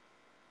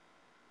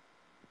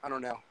 I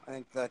don't know.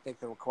 I think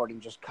the recording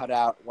just cut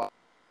out.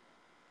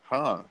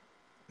 Huh.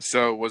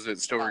 So was it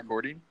still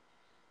recording?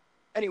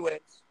 Anyways.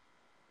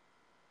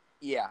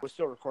 Yeah, we're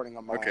still recording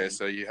on my Okay, end.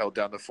 so you held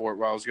down the fort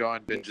while I was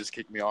gone. Ben just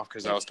kicked me off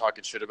because I was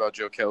talking shit about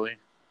Joe Kelly.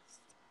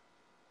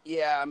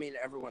 Yeah, I mean,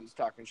 everyone's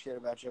talking shit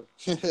about Joe.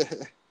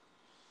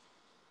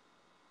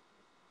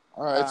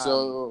 All right,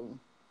 so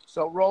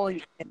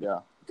rolling. Yeah,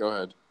 go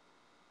ahead.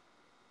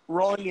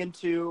 Rolling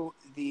into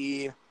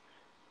the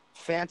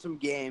phantom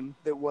game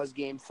that was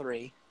Game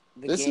 3.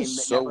 This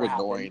is so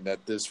annoying that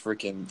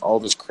all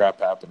this crap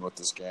happened with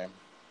this game.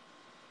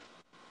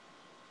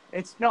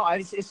 It's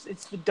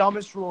the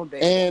dumbest rule in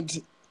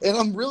baseball. And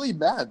I'm really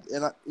mad,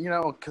 and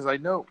because I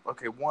know.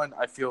 Okay, one,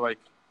 I feel like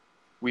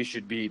we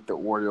should beat the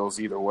Orioles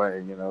either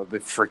way.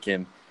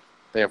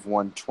 They have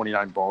won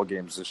 29 ball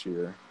games this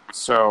year.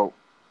 So,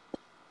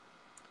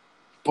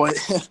 but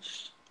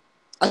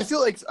I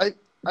feel like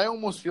I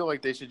almost feel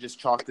like they should just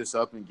chalk this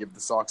up and give the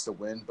Sox a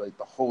win, but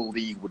the whole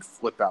league would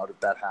flip out if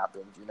that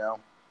happened. I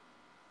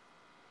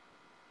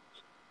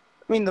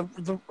mean,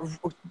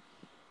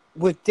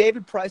 with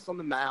David Price on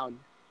the mound,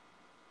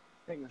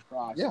 fingers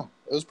crossed. Yeah,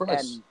 it was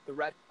Price. And the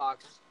Red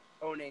Sox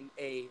owning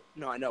I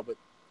know, but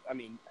I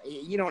mean,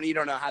 you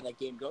don't know how that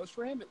game goes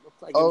for him. It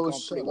looked like it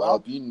was going pretty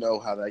well. You know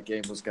how that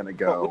game was going to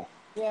go.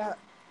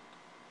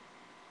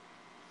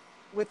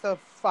 With a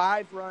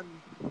 5-run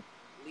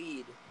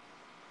lead,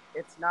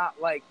 it's not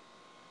like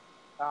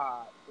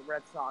the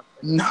Red Sox.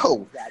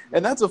 No,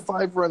 and that's a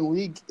 5-run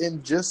league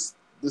in just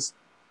this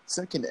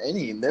second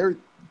inning. Their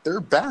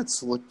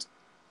bats looked.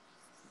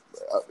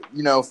 I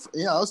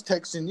was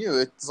texting you.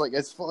 It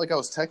felt like I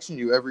was texting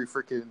you every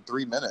freaking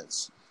 3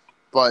 minutes,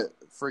 but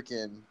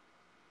freaking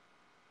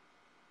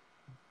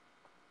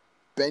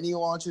Benny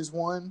launches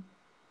one.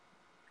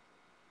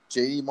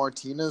 JD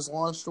Martinez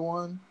launched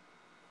one.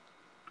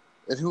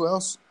 And who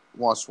else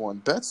launched one?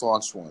 Betts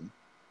launched one.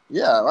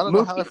 Yeah, I don't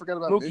know how I forgot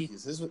about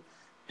Mookie's.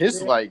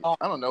 His I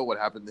don't know what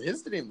happened.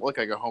 His didn't even look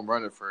like a home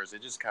run at first.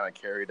 It just kind of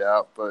carried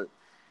out. But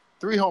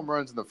 3 home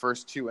runs in the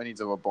first 2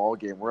 innings of a ball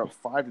game. We're up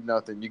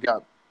 5-0. You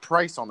got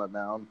Price on the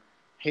mound.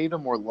 Hate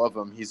him or love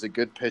him, he's a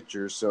good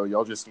pitcher. So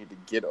y'all just need to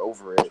get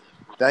over it.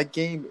 That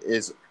game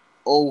is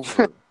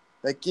over.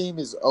 That game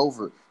is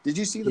over. Did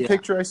you see the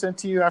picture I sent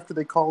to you after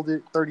they called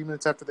it? 30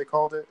 minutes after they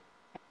called it.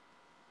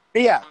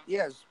 Yeah,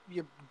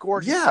 you're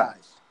gorgeous. Yeah,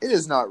 guys. It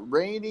is not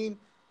raining.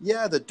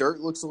 Yeah, the dirt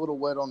looks a little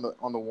wet on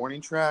the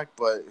warning track,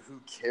 but who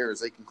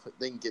cares? They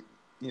can get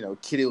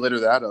kitty litter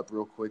that up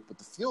real quick. But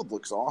the field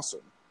looks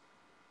awesome.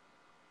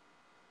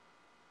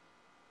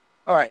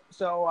 All right,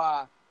 so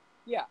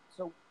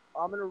so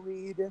I'm gonna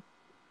read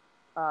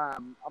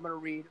a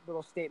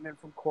little statement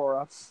from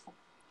Cora.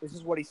 This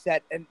is what he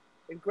said, and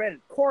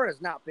granted, Cora has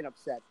not been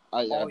upset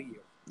all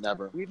year.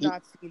 Never. We've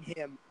not seen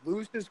him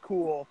lose his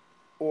cool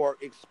or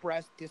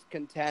express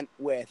discontent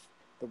with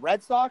the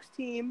Red Sox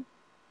team,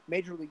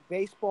 Major League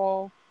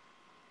Baseball,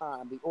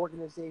 the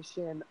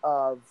organization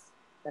of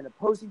an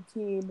opposing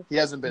team. He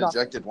hasn't been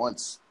ejected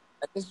once.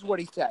 And this is what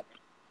he said.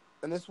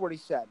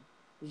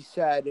 He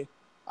said,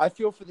 I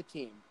feel for the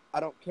team. I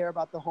don't care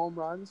about the home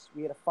runs.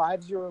 We had a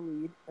 5-0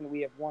 lead, and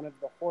we have one of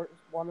the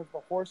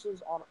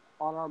horses on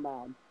our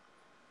mound.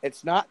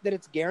 It's not that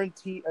it's a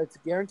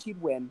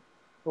guaranteed win,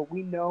 but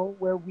we know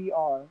where we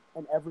are,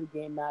 and every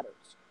game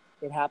matters.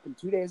 It happened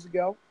 2 days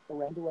ago. It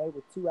ran away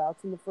with 2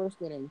 outs in the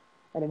first inning,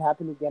 and it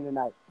happened again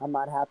tonight. I'm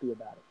not happy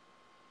about it.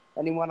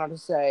 And he went on to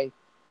say,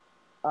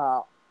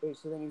 so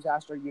then he was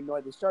asked, are you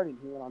annoyed they started?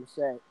 He went on to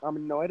say, I'm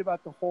annoyed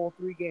about the whole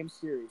 3-game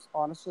series.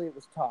 Honestly, it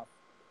was tough.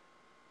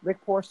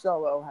 Rick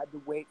Porcello had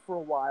to wait for a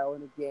while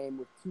in a game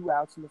with 2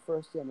 outs in the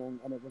first inning,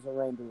 and it was a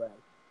rain delay.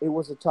 It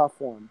was a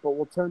tough one, but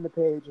we'll turn the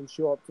page and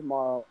show up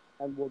tomorrow,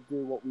 and we'll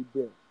do what we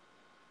do.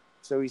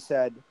 So he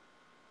said,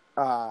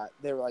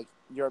 they were like,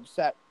 you're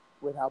upset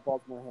with how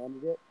Baltimore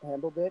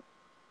handled it,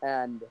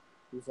 and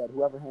he said,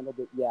 whoever handled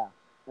it, yeah.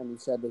 And he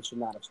said they should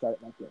not have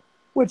started like this.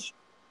 Which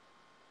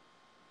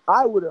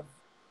I would have,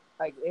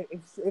 like,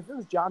 if it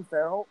was John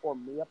Farrell or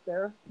me up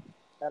there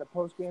at a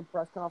post-game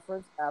press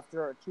conference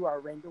after a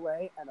 2-hour rain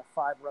delay and a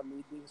 5-run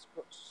lead being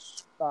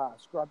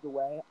scrubbed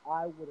away,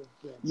 I would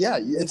have been. Yeah,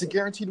 it's a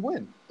guaranteed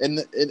win.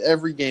 And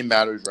every game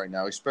matters right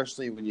now,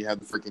 especially when you have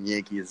the freaking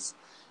Yankees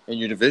in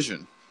your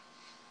division.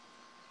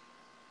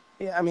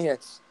 Yeah, I mean, it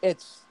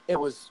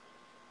was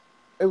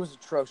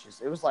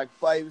atrocious. It was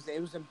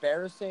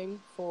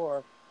embarrassing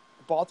for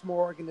the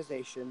Baltimore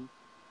organization.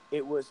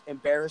 It was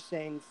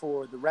embarrassing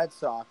for the Red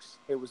Sox.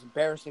 It was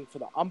embarrassing for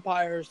the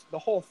umpires. The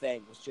whole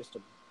thing was just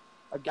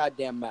a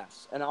goddamn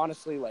mess. And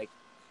honestly, like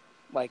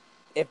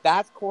if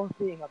that's Cora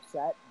being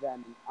upset,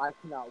 then I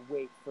cannot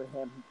wait for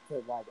him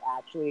to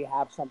actually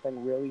have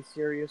something really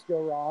serious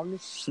go wrong,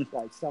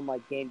 like some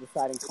game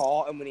deciding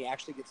call, and when he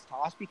actually gets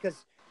tossed,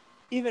 because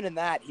even in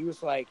that he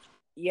was like,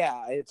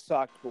 yeah, it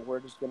sucked, but we're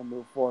just going to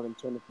move forward and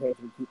turn the page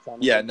and keep trying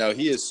to. Yeah, no,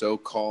 he is so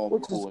calm,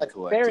 cool, and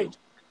collected. Very,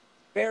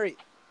 very,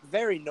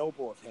 very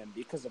noble of him,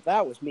 because if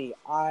that was me,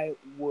 I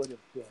would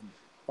have been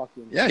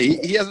fucking. Yeah,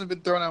 he hasn't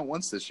been thrown out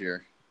once this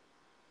year.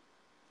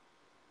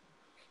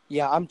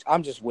 Yeah,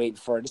 I'm just waiting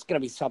for it. It's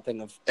going to be something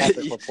of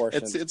epic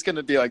proportions. It's going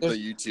to be like the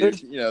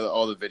YouTube,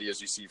 all the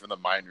videos you see from the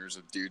minors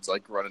of dudes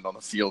running on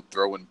the field,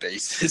 throwing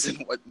bases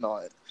and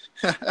whatnot.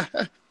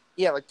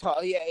 Yeah,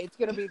 it's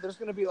going to be. There's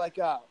going to be like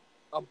a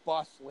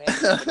bus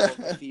landing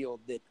on the field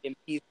that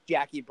impedes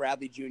Jackie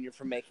Bradley Jr.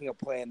 from making a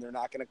play, and they're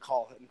not going to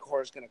call it. And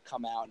Cora's going to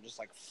come out and just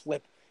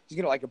flip.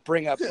 He's going to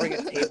bring a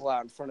table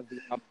out in front of the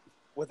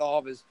with all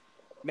of his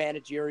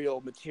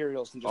managerial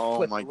materials and just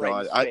flip it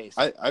right in his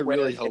face. I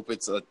really hope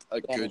it's a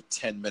good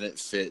 10-minute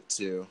fit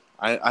too.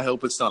 I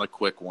hope it's not a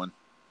quick one.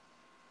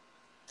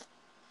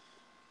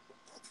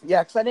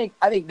 Yeah, because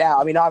I think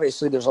now, I mean,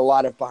 obviously, there's a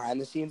lot of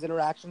behind the scenes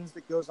interactions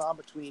that goes on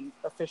between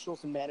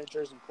officials and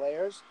managers and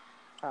players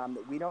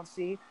that we don't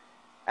see,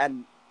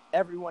 and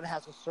everyone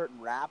has a certain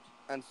rap,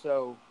 and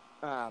so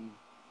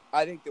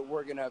I think that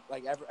we're gonna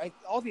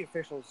all the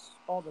officials,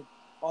 all the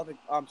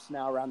umps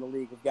now around the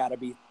league have got to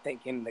be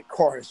thinking that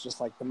Cora is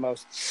just like the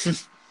most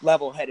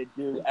level-headed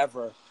dude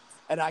ever,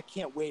 and I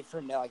can't wait for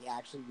him to like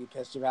actually be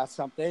pissed about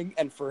something,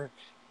 and for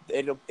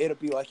it'll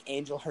be like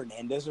Angel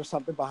Hernandez or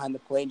something behind the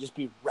plate and just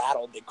be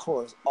rattled that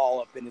Cora's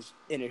all up in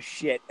his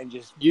shit and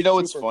just You know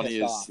what's super funny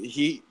pissed is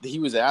off. he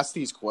was asked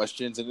these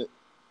questions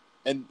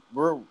and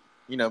we're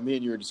me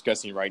and you are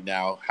discussing right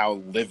now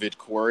how livid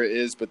Cora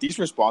is, but these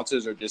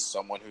responses are just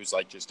someone who's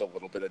like just a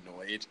little bit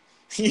annoyed.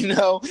 He's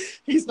not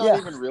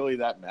even really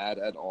that mad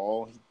at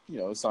all.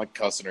 It's not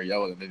cussing or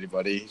yelling at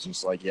anybody. He's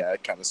just like, yeah,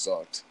 it kind of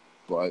sucked.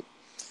 But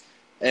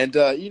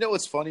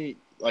what's funny?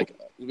 Like,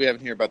 we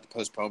haven't heard about the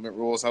postponement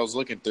rules. I was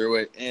looking through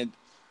it, and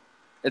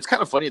it's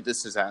kind of funny that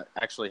this has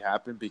actually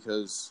happened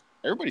because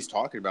everybody's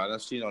talking about it.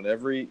 I've seen it on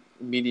every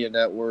media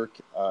network,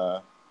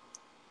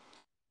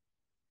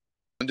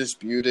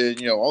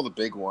 Undisputed, all the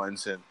big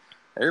ones, and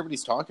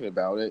everybody's talking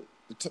about it.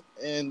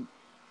 And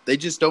they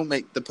just don't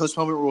make the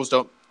postponement rules.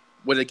 Don't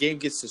when a game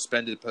gets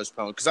suspended,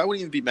 postponed. Because I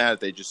wouldn't even be mad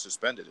if they just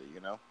suspended it.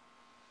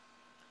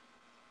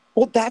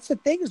 Well, that's the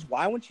thing is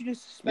why wouldn't you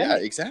just suspend it?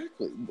 Yeah,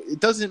 exactly.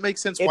 It doesn't make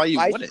sense why you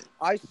wouldn't.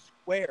 I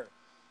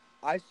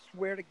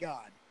swear to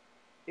God,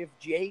 if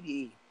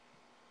JD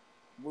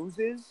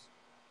loses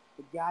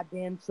the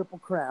goddamn Triple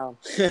Crown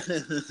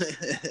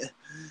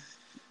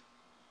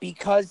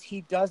because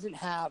he doesn't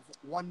have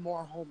one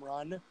more home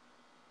run,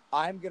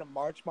 I'm going to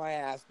march my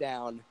ass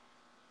down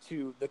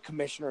to the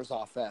commissioner's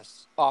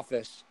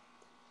office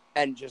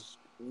and just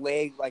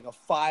lay like a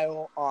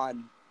file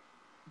on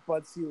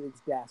Bud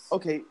Selig's desk.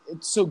 Okay,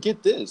 so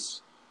get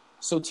this.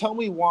 So tell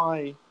me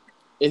why,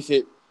 if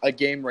a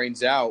game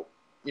rains out,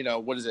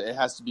 what is it? It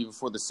has to be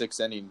before the sixth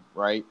inning,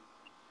 right?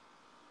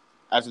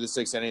 After the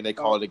sixth inning, they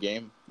call it a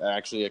game,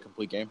 actually a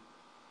complete game.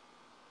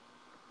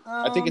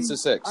 I think it's the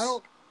sixth.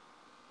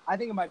 I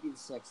think it might be the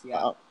sixth. Yeah,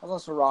 I was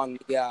also wrong.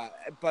 Yeah,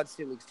 Bud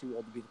Selig's too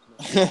old to be the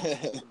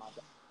commissioner.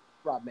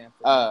 Rob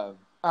Manfred.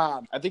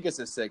 I think it's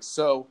the sixth.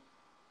 So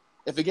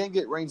if a game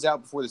rains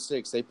out before the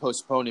sixth, they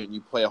postpone it and you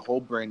play a whole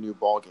brand new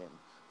ball game.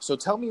 So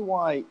tell me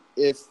why,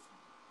 if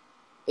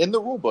in the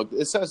rule book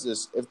it says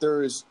this, if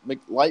there is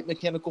light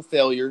mechanical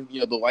failure,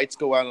 the lights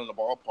go out in the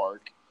ballpark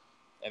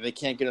and they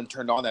can't get them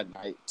turned on that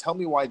night. Tell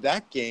me why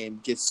that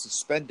game gets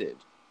suspended.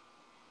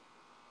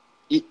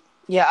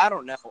 Yeah, I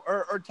don't know.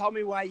 Or tell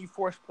me why you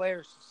force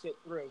players to sit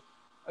through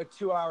a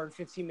 2-hour and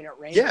 15-minute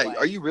rain delay. Yeah,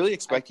 are you really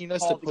expecting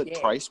us to put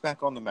Price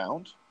back on the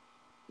mound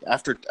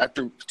after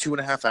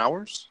 2.5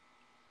 hours?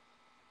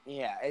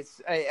 Yeah,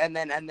 it's and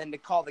then to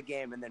call the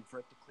game and then for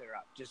it to clear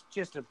up.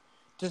 Just a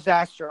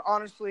disaster.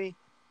 Honestly,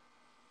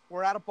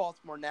 we're out of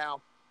Baltimore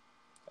now.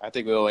 I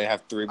think we only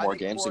have 3 more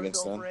games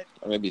against them,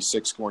 or maybe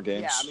 6 more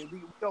games. Yeah, I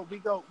mean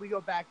we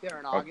go back there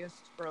in August,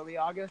 early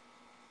August.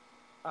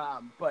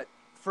 But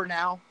for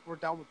now, we're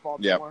done with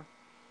Baltimore. Yep.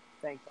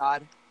 Thank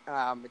God.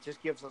 It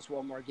just gives us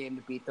one more game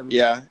to beat them.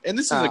 Yeah, and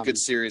this is a good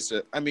series.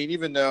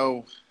 Even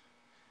though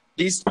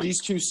these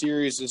 2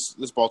 series,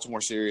 this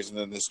Baltimore series and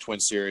then this Twin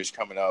series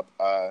coming up,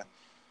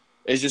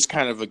 is just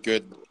kind of a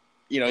good,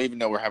 even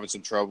though we're having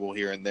some trouble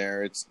here and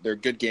there, they're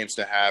good games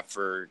to have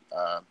for,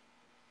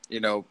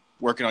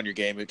 working on your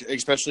game,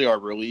 especially our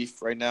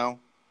relief right now.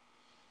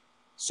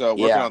 So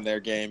working on their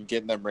game,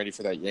 getting them ready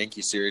for that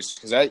Yankee series,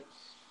 because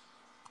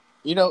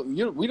we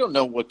don't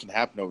know what can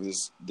happen over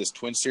this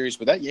Twin series,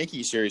 but that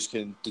Yankee series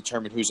can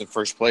determine who's in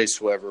first place,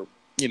 whoever,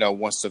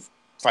 wants to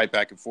fight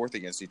back and forth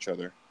against each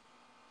other.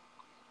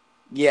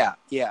 Yeah.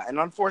 And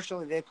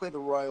unfortunately, they play the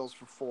Royals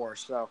for 4,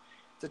 so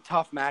it's a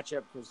tough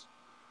matchup because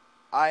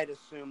I'd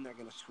assume they're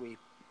going to sweep.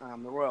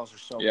 The Royals are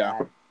so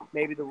bad.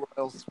 Maybe the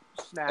Royals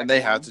snag. And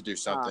they have to do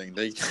something.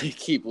 They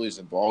keep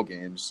losing ball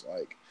games.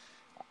 Like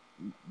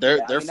they're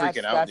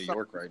freaking out in New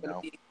York right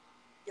now.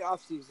 The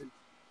off season.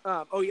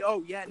 No,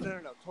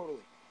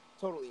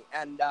 totally.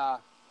 And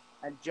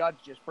Judge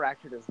just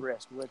fractured his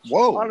wrist. Which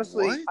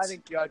honestly, what? I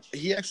think Judge.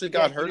 He actually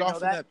got hurt off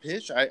of that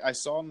pitch. I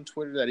saw on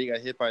Twitter that he got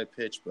hit by a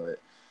pitch, but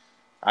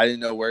I didn't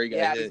know where he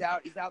got hit.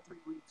 He's out 3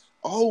 weeks.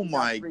 Oh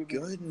my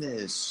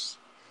goodness,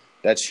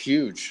 that's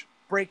huge.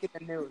 Breaking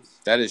the news.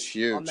 That is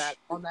huge.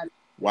 On that.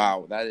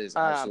 Wow, that is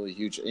absolutely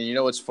huge. And you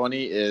know what's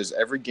funny is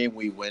every game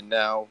we win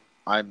now,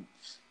 I'm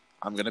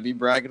gonna be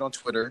bragging on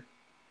Twitter,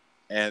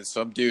 and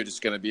some dude is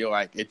gonna be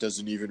like, "It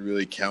doesn't even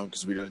really count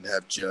because we didn't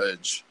have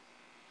Judge."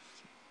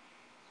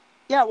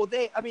 Yeah, well,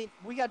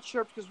 we got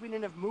chirped because we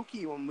didn't have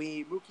Mookie when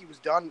Mookie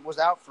was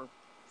out for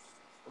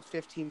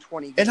 15,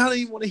 20 games. And I don't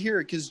even want to hear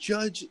it because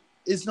Judge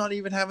is not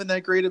even having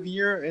that great of a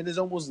year and is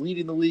almost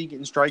leading the league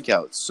in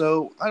strikeouts.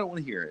 So I don't want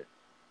to hear it.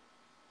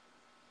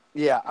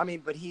 Yeah,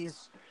 but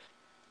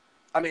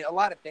a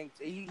lot of things.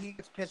 He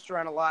gets pitched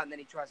around a lot, and then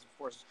he tries to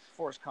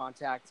force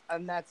contact,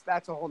 and that's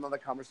a whole nother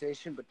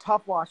conversation. But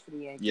tough loss for the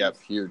Yankees. Yep,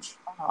 huge.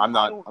 I'm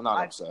not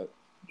upset.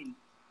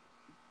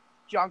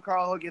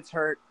 Giancarlo gets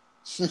hurt.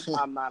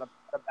 I'm not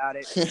upset about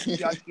it.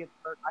 Judge gets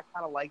hurt. I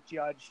kind of like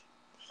Judge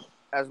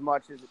as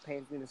much as it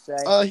pains me to say.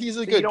 He's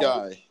a good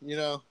guy.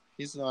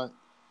 He's not.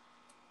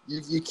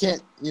 You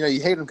can't. You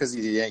hate him because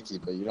he's a Yankee,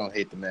 but you don't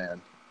hate the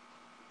man.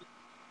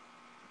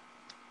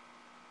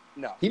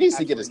 No, he needs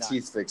to get his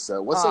teeth fixed,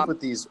 though. What's up with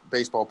these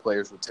baseball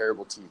players with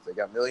terrible teeth? They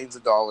got millions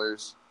of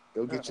dollars.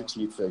 Go get your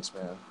teeth fixed,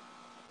 man.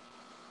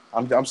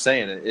 I'm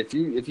saying it. If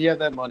you have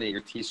that money, your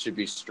teeth should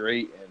be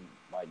straight and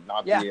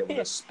not be able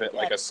to spit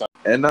like a son.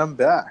 And I'm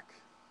back.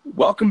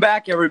 Welcome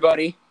back,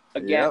 everybody.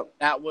 Again,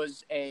 That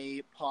was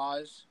a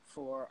pause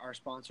for our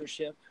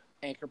sponsorship,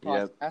 Anchor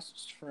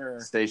Podcasts for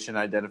station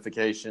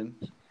identification.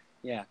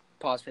 Yeah,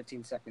 pause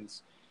 15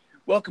 seconds.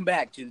 Welcome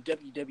back to the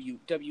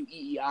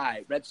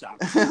WWEI Red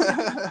Sox. I'm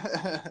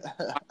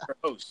your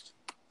host,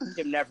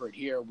 Tim Neverett,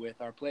 here with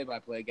our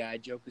play-by-play guy,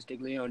 Joe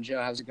Castiglione. Joe,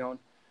 how's it going?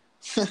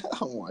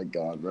 Oh my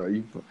God,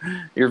 bro!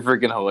 You're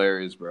freaking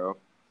hilarious, bro.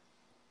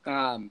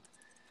 Well,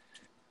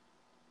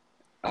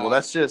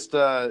 that's just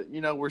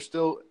we're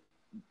still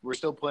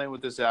playing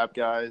with this app,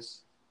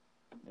 guys.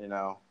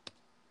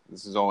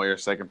 This is only our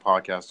second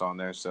podcast on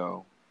there,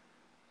 so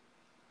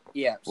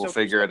we'll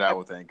figure it out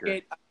with Anchor.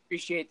 I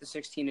appreciate the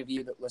 16 of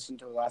you that listened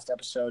to the last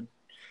episode,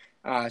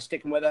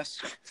 sticking with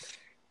us.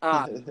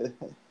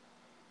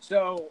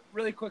 So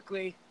really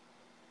quickly,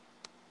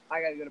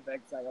 I gotta go to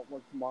bed because I got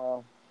work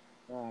tomorrow.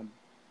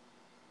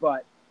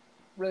 But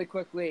really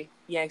quickly,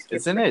 Yanks.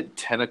 Isn't it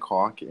 10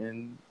 o'clock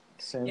in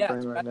San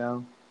Fran right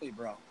now?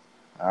 Bro.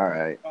 All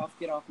right.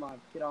 Get off my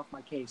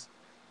case.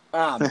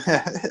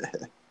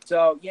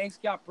 So Yanks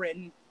got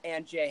Britton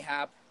and J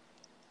Happ.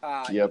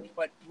 Yep.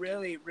 But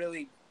really,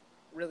 really,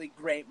 really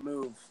great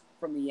move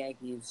from the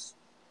Yankees.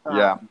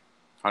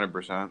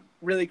 100%.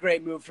 Really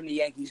great move from the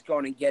Yankees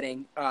going and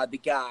getting the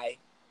guy.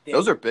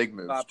 Those are big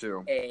moves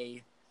too.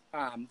 A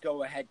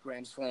go-ahead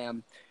grand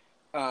slam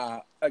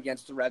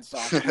against the Red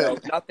Sox.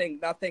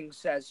 Nothing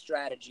says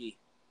strategy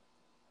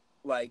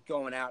like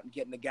going out and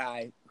getting the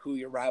guy who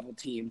your rival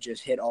team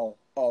just hit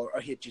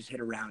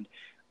around.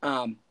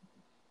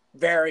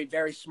 Very,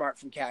 very smart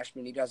from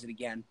Cashman. He does it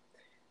again.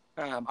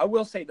 I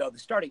will say though, the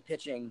starting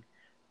pitching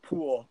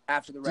pool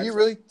after the Red Sox. Do you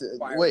really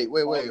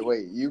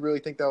wait? You really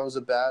think that was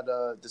a bad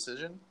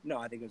decision? No,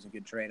 I think it was a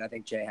good trade. I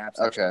think J Happ's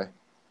okay.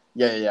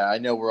 Yeah. I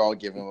know we're all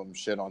giving him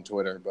shit on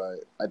Twitter,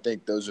 but I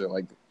think those are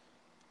like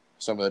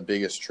some of the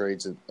biggest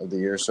trades of the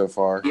year so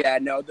far. Yeah,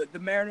 no, the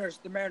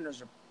Mariners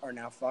are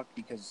now fucked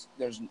because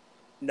there's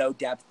no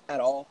depth at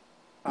all.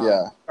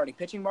 Starting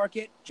pitching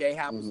market, J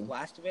Happ was the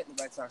last of it, and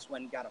the Red Sox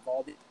went and got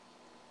Eovaldi.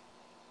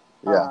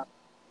 Yeah.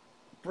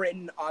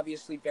 Britton,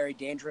 obviously very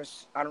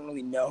dangerous. I don't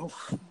really know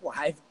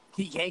why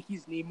the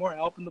Yankees need more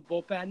help in the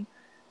bullpen.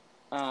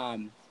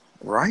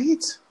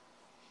 Right?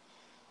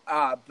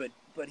 But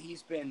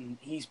he's been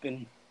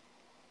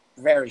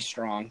very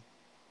strong,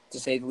 to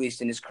say the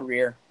least, in his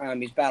career.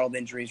 He's battled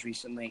injuries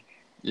recently.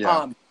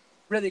 Yeah.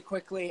 Really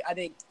quickly, I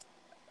think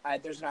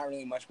there's not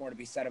really much more to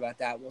be said about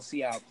that. We'll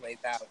see how it plays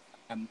out.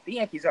 The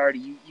Yankees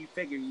already, you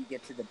figure you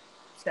get to the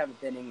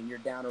seventh inning and you're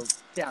down a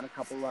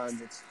couple runs.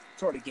 It's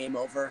sort of game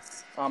over.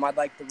 I'd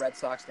like the Red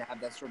Sox to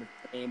have that sort of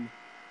same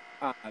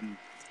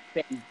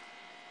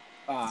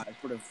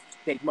sort of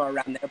stigma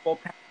around their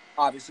bullpen.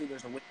 Obviously,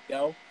 there's a way to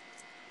go.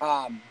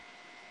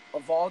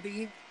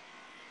 Eovaldi,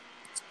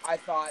 I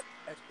thought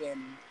has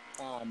been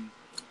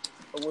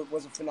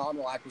was a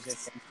phenomenal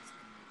acquisition.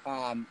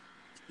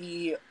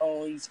 He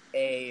owns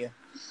a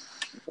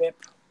whip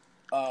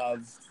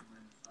of,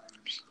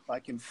 if I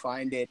can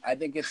find it, I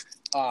think it's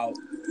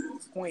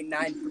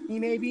 0.93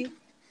 maybe.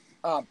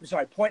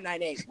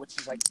 0.98, which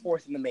is like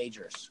fourth in the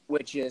majors,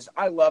 which is,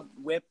 I love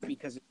whip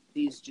because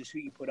he's just who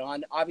you put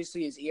on.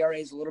 Obviously, his ERA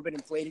is a little bit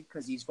inflated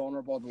because he's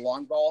vulnerable to the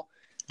long ball.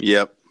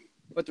 Yep.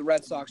 But the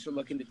Red Sox are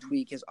looking to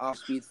tweak his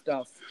off-speed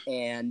stuff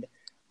and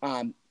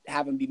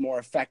have him be more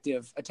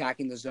effective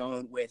attacking the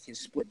zone with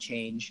his split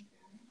change.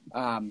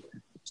 So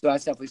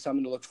that's definitely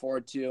something to look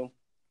forward to.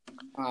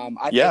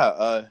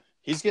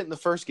 He's getting the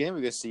first game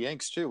against the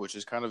Yanks too, which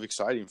is kind of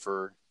exciting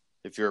for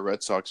if you're a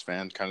Red Sox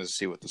fan, kind of to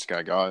see what this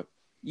guy got.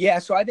 Yeah,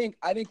 so I think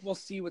we'll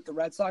see with the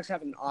Red Sox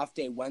having an off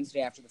day Wednesday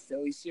after the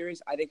Phillies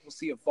series. I think we'll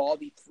see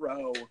Eovaldi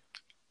throw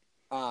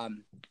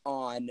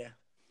Eovaldi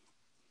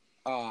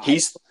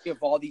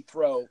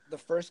throw the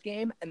first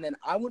game, and then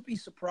I wouldn't be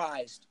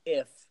surprised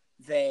if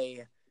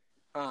they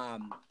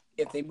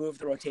move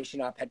the rotation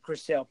up, had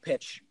Chris Sale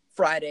pitch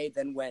Friday,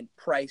 then went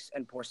Price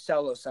and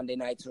Porcello Sunday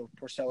night, so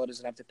Porcello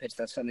doesn't have to pitch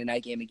that Sunday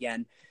night game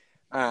again.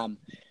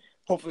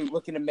 Hopefully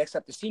looking to mix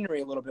up the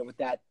scenery a little bit with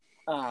that.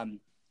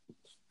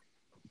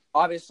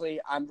 Obviously,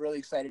 I'm really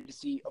excited to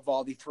see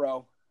Eovaldi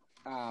throw.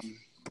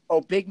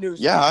 Big news.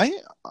 Yeah,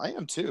 I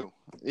am too.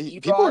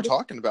 People are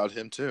talking about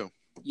him too.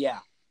 Yeah.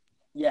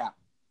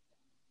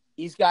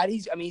 He's got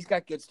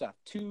good stuff.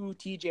 2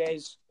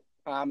 TJs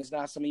is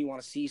not something you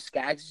want to see.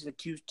 Skaggs is the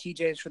 2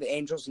 TJs for the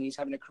Angels, and he's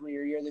having a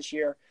career year this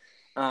year.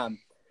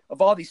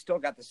 Eovaldi's still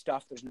got the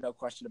stuff. There's no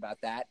question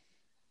about that.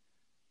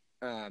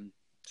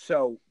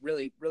 So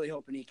really, really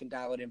hoping he can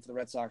dial it in for the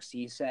Red Sox.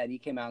 He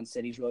came out and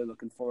said he's really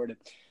looking forward to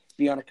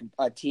be on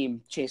a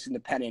team chasing the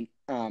pennant.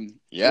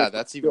 Yeah,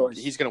 that's even.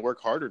 He's going to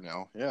work harder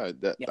now. Yeah,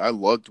 I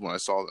loved when I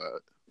saw that.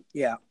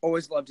 Yeah,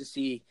 always love to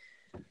see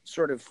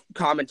sort of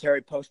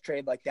commentary post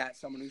trade like that.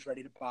 Someone who's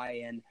ready to buy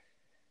in.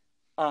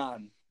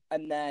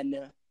 And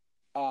then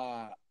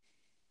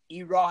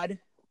Erod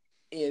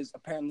is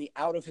apparently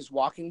out of his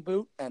walking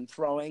boot and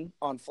throwing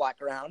on flat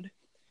ground.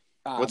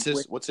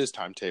 What's his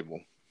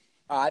timetable?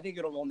 I think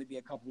it'll only be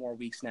a couple more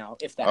weeks now,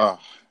 if that. Oh,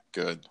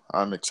 good.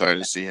 I'm excited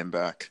to see him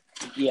back.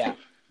 Yeah,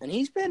 and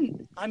he's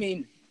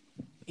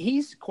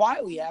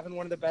quietly having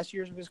one of the best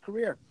years of his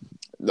career.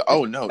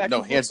 Oh no,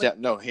 hands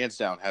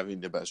down, having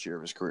the best year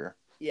of his career.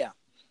 Yeah,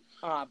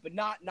 but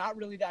not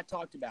really that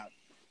talked about.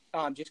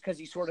 Just because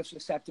he's sort of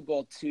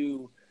susceptible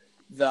to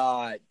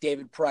the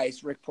David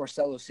Price, Rick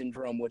Porcello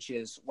syndrome, which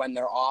is when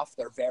they're off,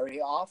 they're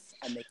very off,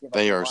 and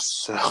they are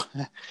so.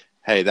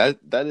 Hey, that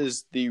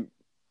is the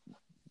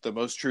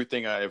most true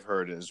thing I have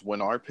heard is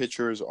when our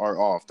pitchers are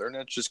off, they're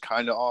not just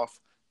kind of off;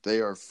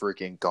 they are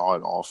freaking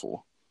god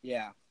awful.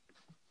 Yeah.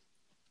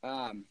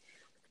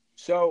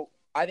 So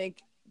I think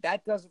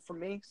that does it for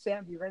me.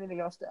 Sam, do you have anything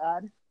else to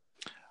add?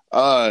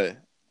 I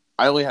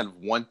only had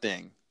one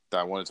thing that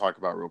I want to talk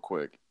about real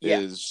quick. Yeah.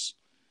 Is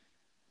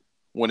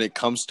when it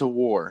comes to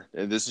WAR,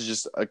 and this is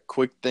just a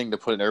quick thing to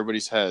put in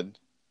everybody's head.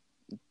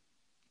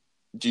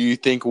 Do you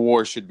think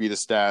WAR should be the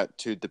stat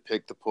to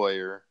depict the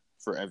player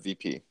for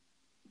MVP?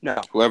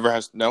 No. Whoever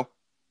has no.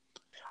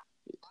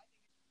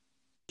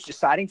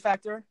 Deciding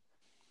factor.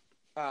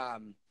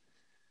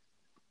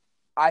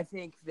 I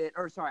think that,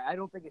 I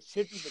don't think it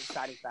should be the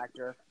deciding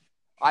factor.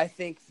 I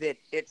think that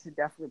it should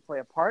definitely play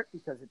a part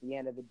because at the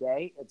end of the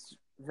day, it's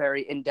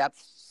very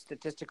in-depth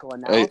statistical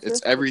analysis.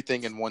 It's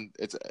everything in one.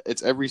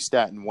 It's every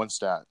stat in one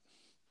stat.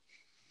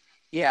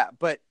 Yeah,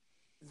 but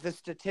the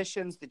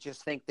statisticians that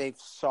just think they've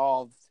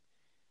solved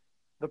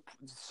the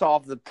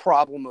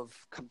problem of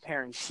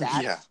comparing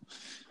stats,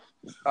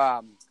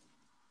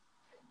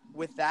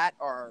 with that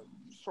are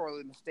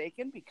sorely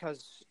mistaken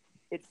because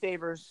it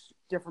favors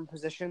different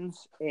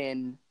positions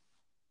in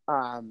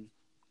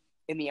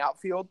the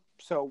outfield.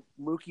 So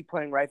Mookie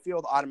playing right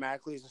field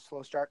automatically is a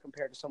slow start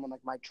compared to someone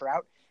like Mike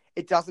Trout.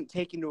 It doesn't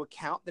take into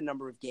account the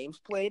number of games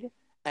played,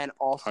 and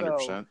also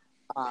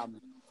 100%.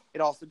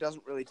 It also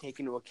doesn't really take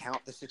into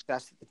account the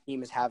success that the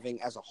team is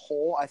having as a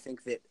whole. I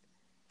think that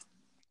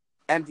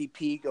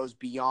MVP goes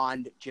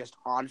beyond just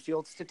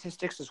on-field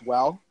statistics as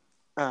well.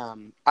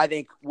 I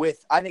think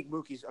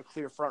Mookie's a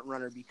clear front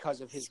runner because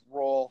of his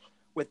role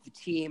with the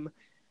team.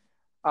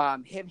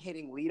 Him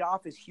hitting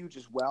leadoff is huge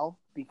as well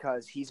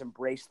because he's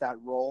embraced that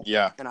role.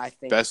 Yeah, and I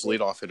think best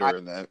leadoff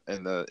hitter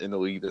in the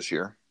league this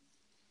year.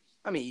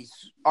 I mean, he's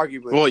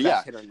arguably the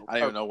best hitter in the league. I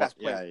don't know what.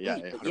 Yeah,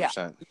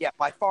 100%. Yeah,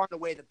 by far and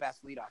away the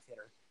best leadoff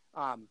hitter.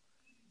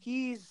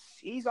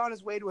 He's on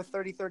his way to a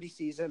 30-30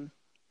 season,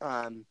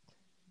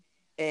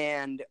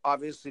 and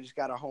obviously just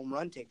got a home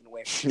run taken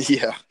away from him.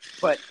 Yeah,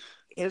 but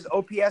his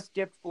OPS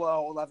dipped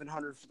below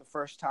 1,100 for the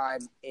first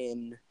time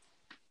in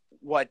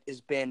what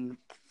has been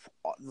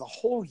the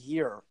whole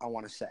year, I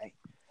want to say,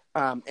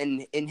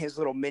 in his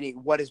little mini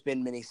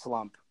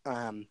slump.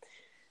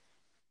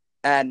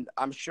 And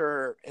I'm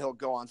sure he'll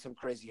go on some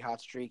crazy hot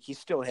streak. He's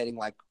still hitting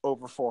like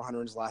over 400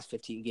 in his last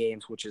 15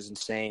 games, which is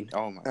insane.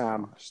 Oh my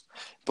gosh!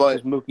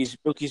 But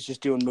Mookie's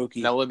just doing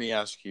Mookie. Now let me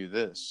ask you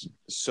this: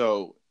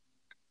 so,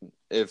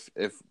 if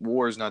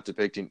WAR is not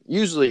depicting,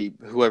 usually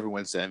whoever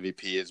wins the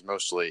MVP is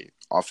mostly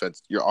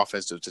offense. Your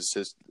offensive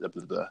stats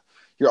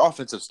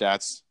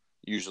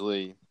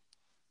usually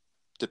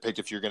depict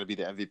if you're going to be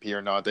the MVP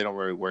or not. They don't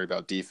really worry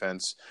about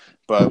defense,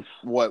 but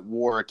what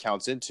WAR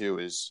counts into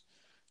is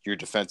your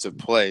defensive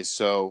play.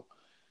 So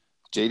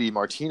JD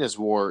Martinez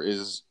WAR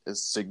is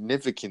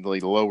significantly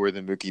lower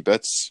than Mookie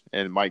Betts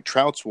and Mike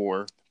Trout's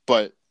WAR,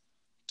 but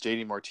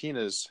JD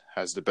Martinez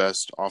has the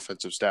best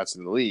offensive stats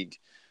in the league.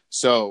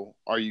 So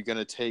are you going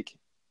to take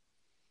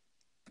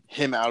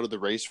him out of the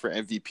race for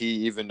MVP,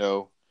 even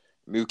though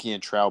Mookie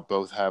and Trout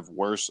both have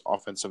worse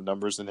offensive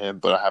numbers than him,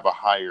 but have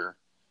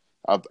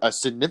a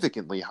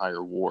significantly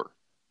higher WAR?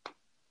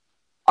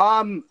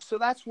 So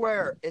that's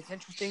where it's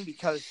interesting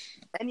because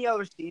any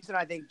other season,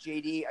 I think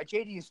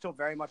JD is still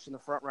very much in the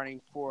front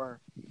running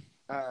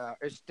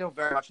is still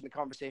very much in the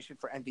conversation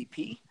for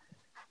MVP.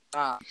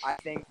 I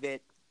think that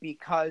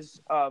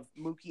because of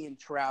Mookie and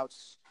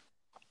Trout's,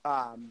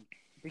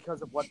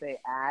 because of what they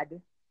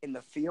add in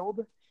the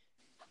field,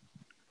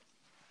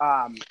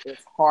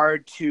 it's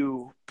hard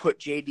to put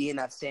JD in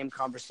that same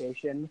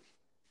conversation,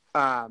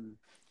 as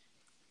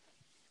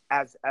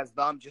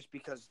them, just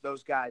because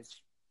those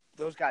guys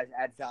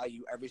add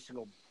value every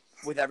single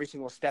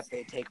step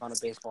they take on a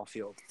baseball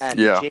field, and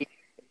Jake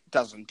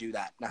doesn't do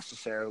that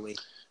necessarily.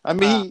 I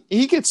mean,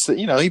 he gets,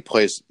 he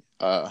plays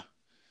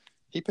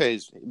he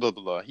plays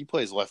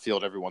left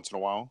field every once in a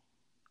while,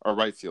 or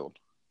right field.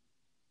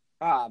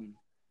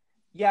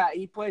 Yeah,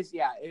 he plays.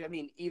 Yeah, I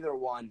mean either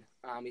one.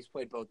 He's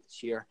played both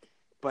this year,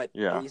 but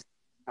he's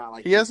not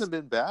like he hasn't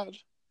been bad,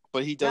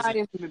 but he doesn't. He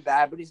hasn't been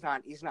bad, but he's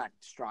not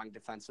strong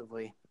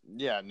defensively.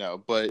 Yeah, no,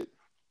 but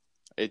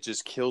it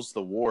just kills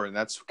the WAR, and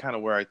that's kind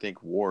of where I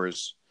think WAR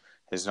is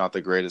not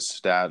the greatest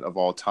stat of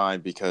all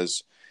time,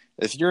 because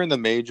if you're in the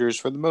majors,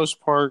 for the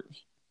most part,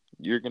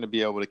 you're going to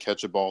be able to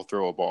catch a ball,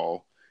 throw a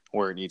ball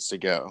where it needs to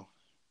go.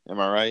 Am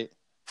I right?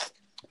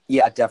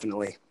 Yeah,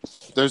 definitely.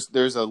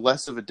 There's a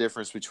less of a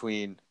difference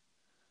between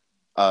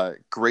a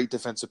great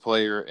defensive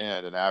player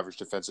and an average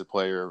defensive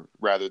player,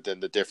 rather than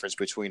the difference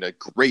between a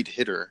great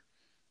hitter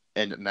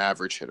and an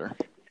average hitter.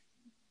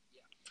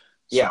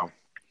 Yeah, so,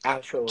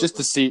 absolutely. Just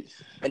to see.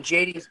 And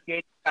JD's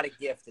got a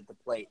gift at the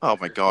plate. Oh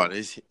my God,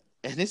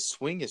 and his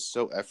swing is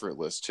so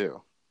effortless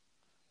too.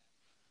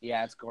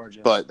 Yeah, it's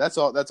gorgeous. But that's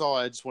all.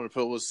 I just want to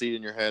put a little seed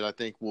in your head. I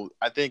think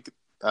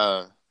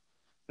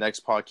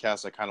next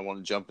podcast I kind of want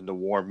to jump into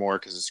WAR more,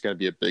 because it's going to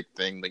be a big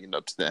thing leading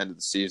up to the end of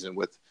the season,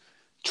 with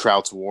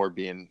Trout's WAR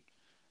being,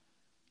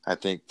 I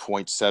think,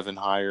 0.7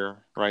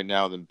 higher right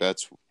now than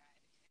Betts.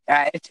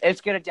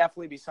 It's going to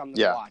definitely be something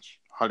to watch.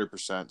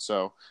 100%.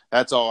 So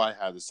that's all I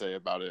had to say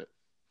about it.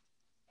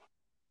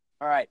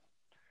 All right.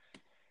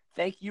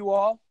 Thank you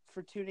all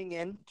for tuning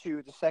in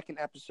to the second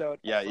episode.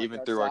 Yeah,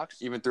 even through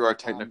our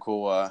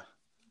technical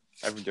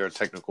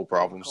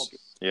problems.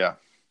 Yeah.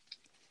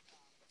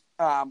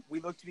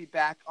 We look to be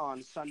back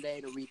on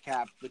Sunday to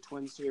recap the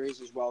Twin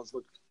series, as well as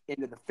look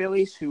into the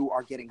Phillies, who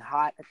are getting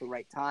hot at the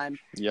right time.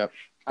 Yep.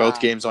 Both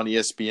games on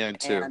ESPN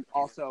too. And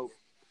also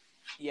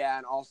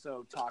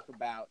talk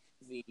about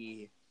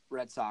the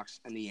Red Sox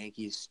and the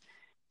Yankees.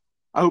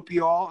 I hope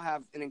you all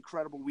have an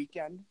incredible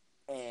weekend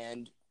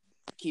and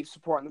keep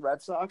supporting the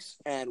Red Sox.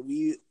 And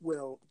we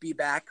will be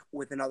back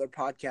with another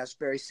podcast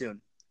very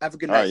soon. Have a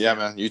good night. All right, yeah,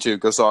 man. You too.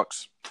 Go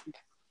Sox.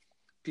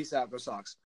 Peace out. Go Sox.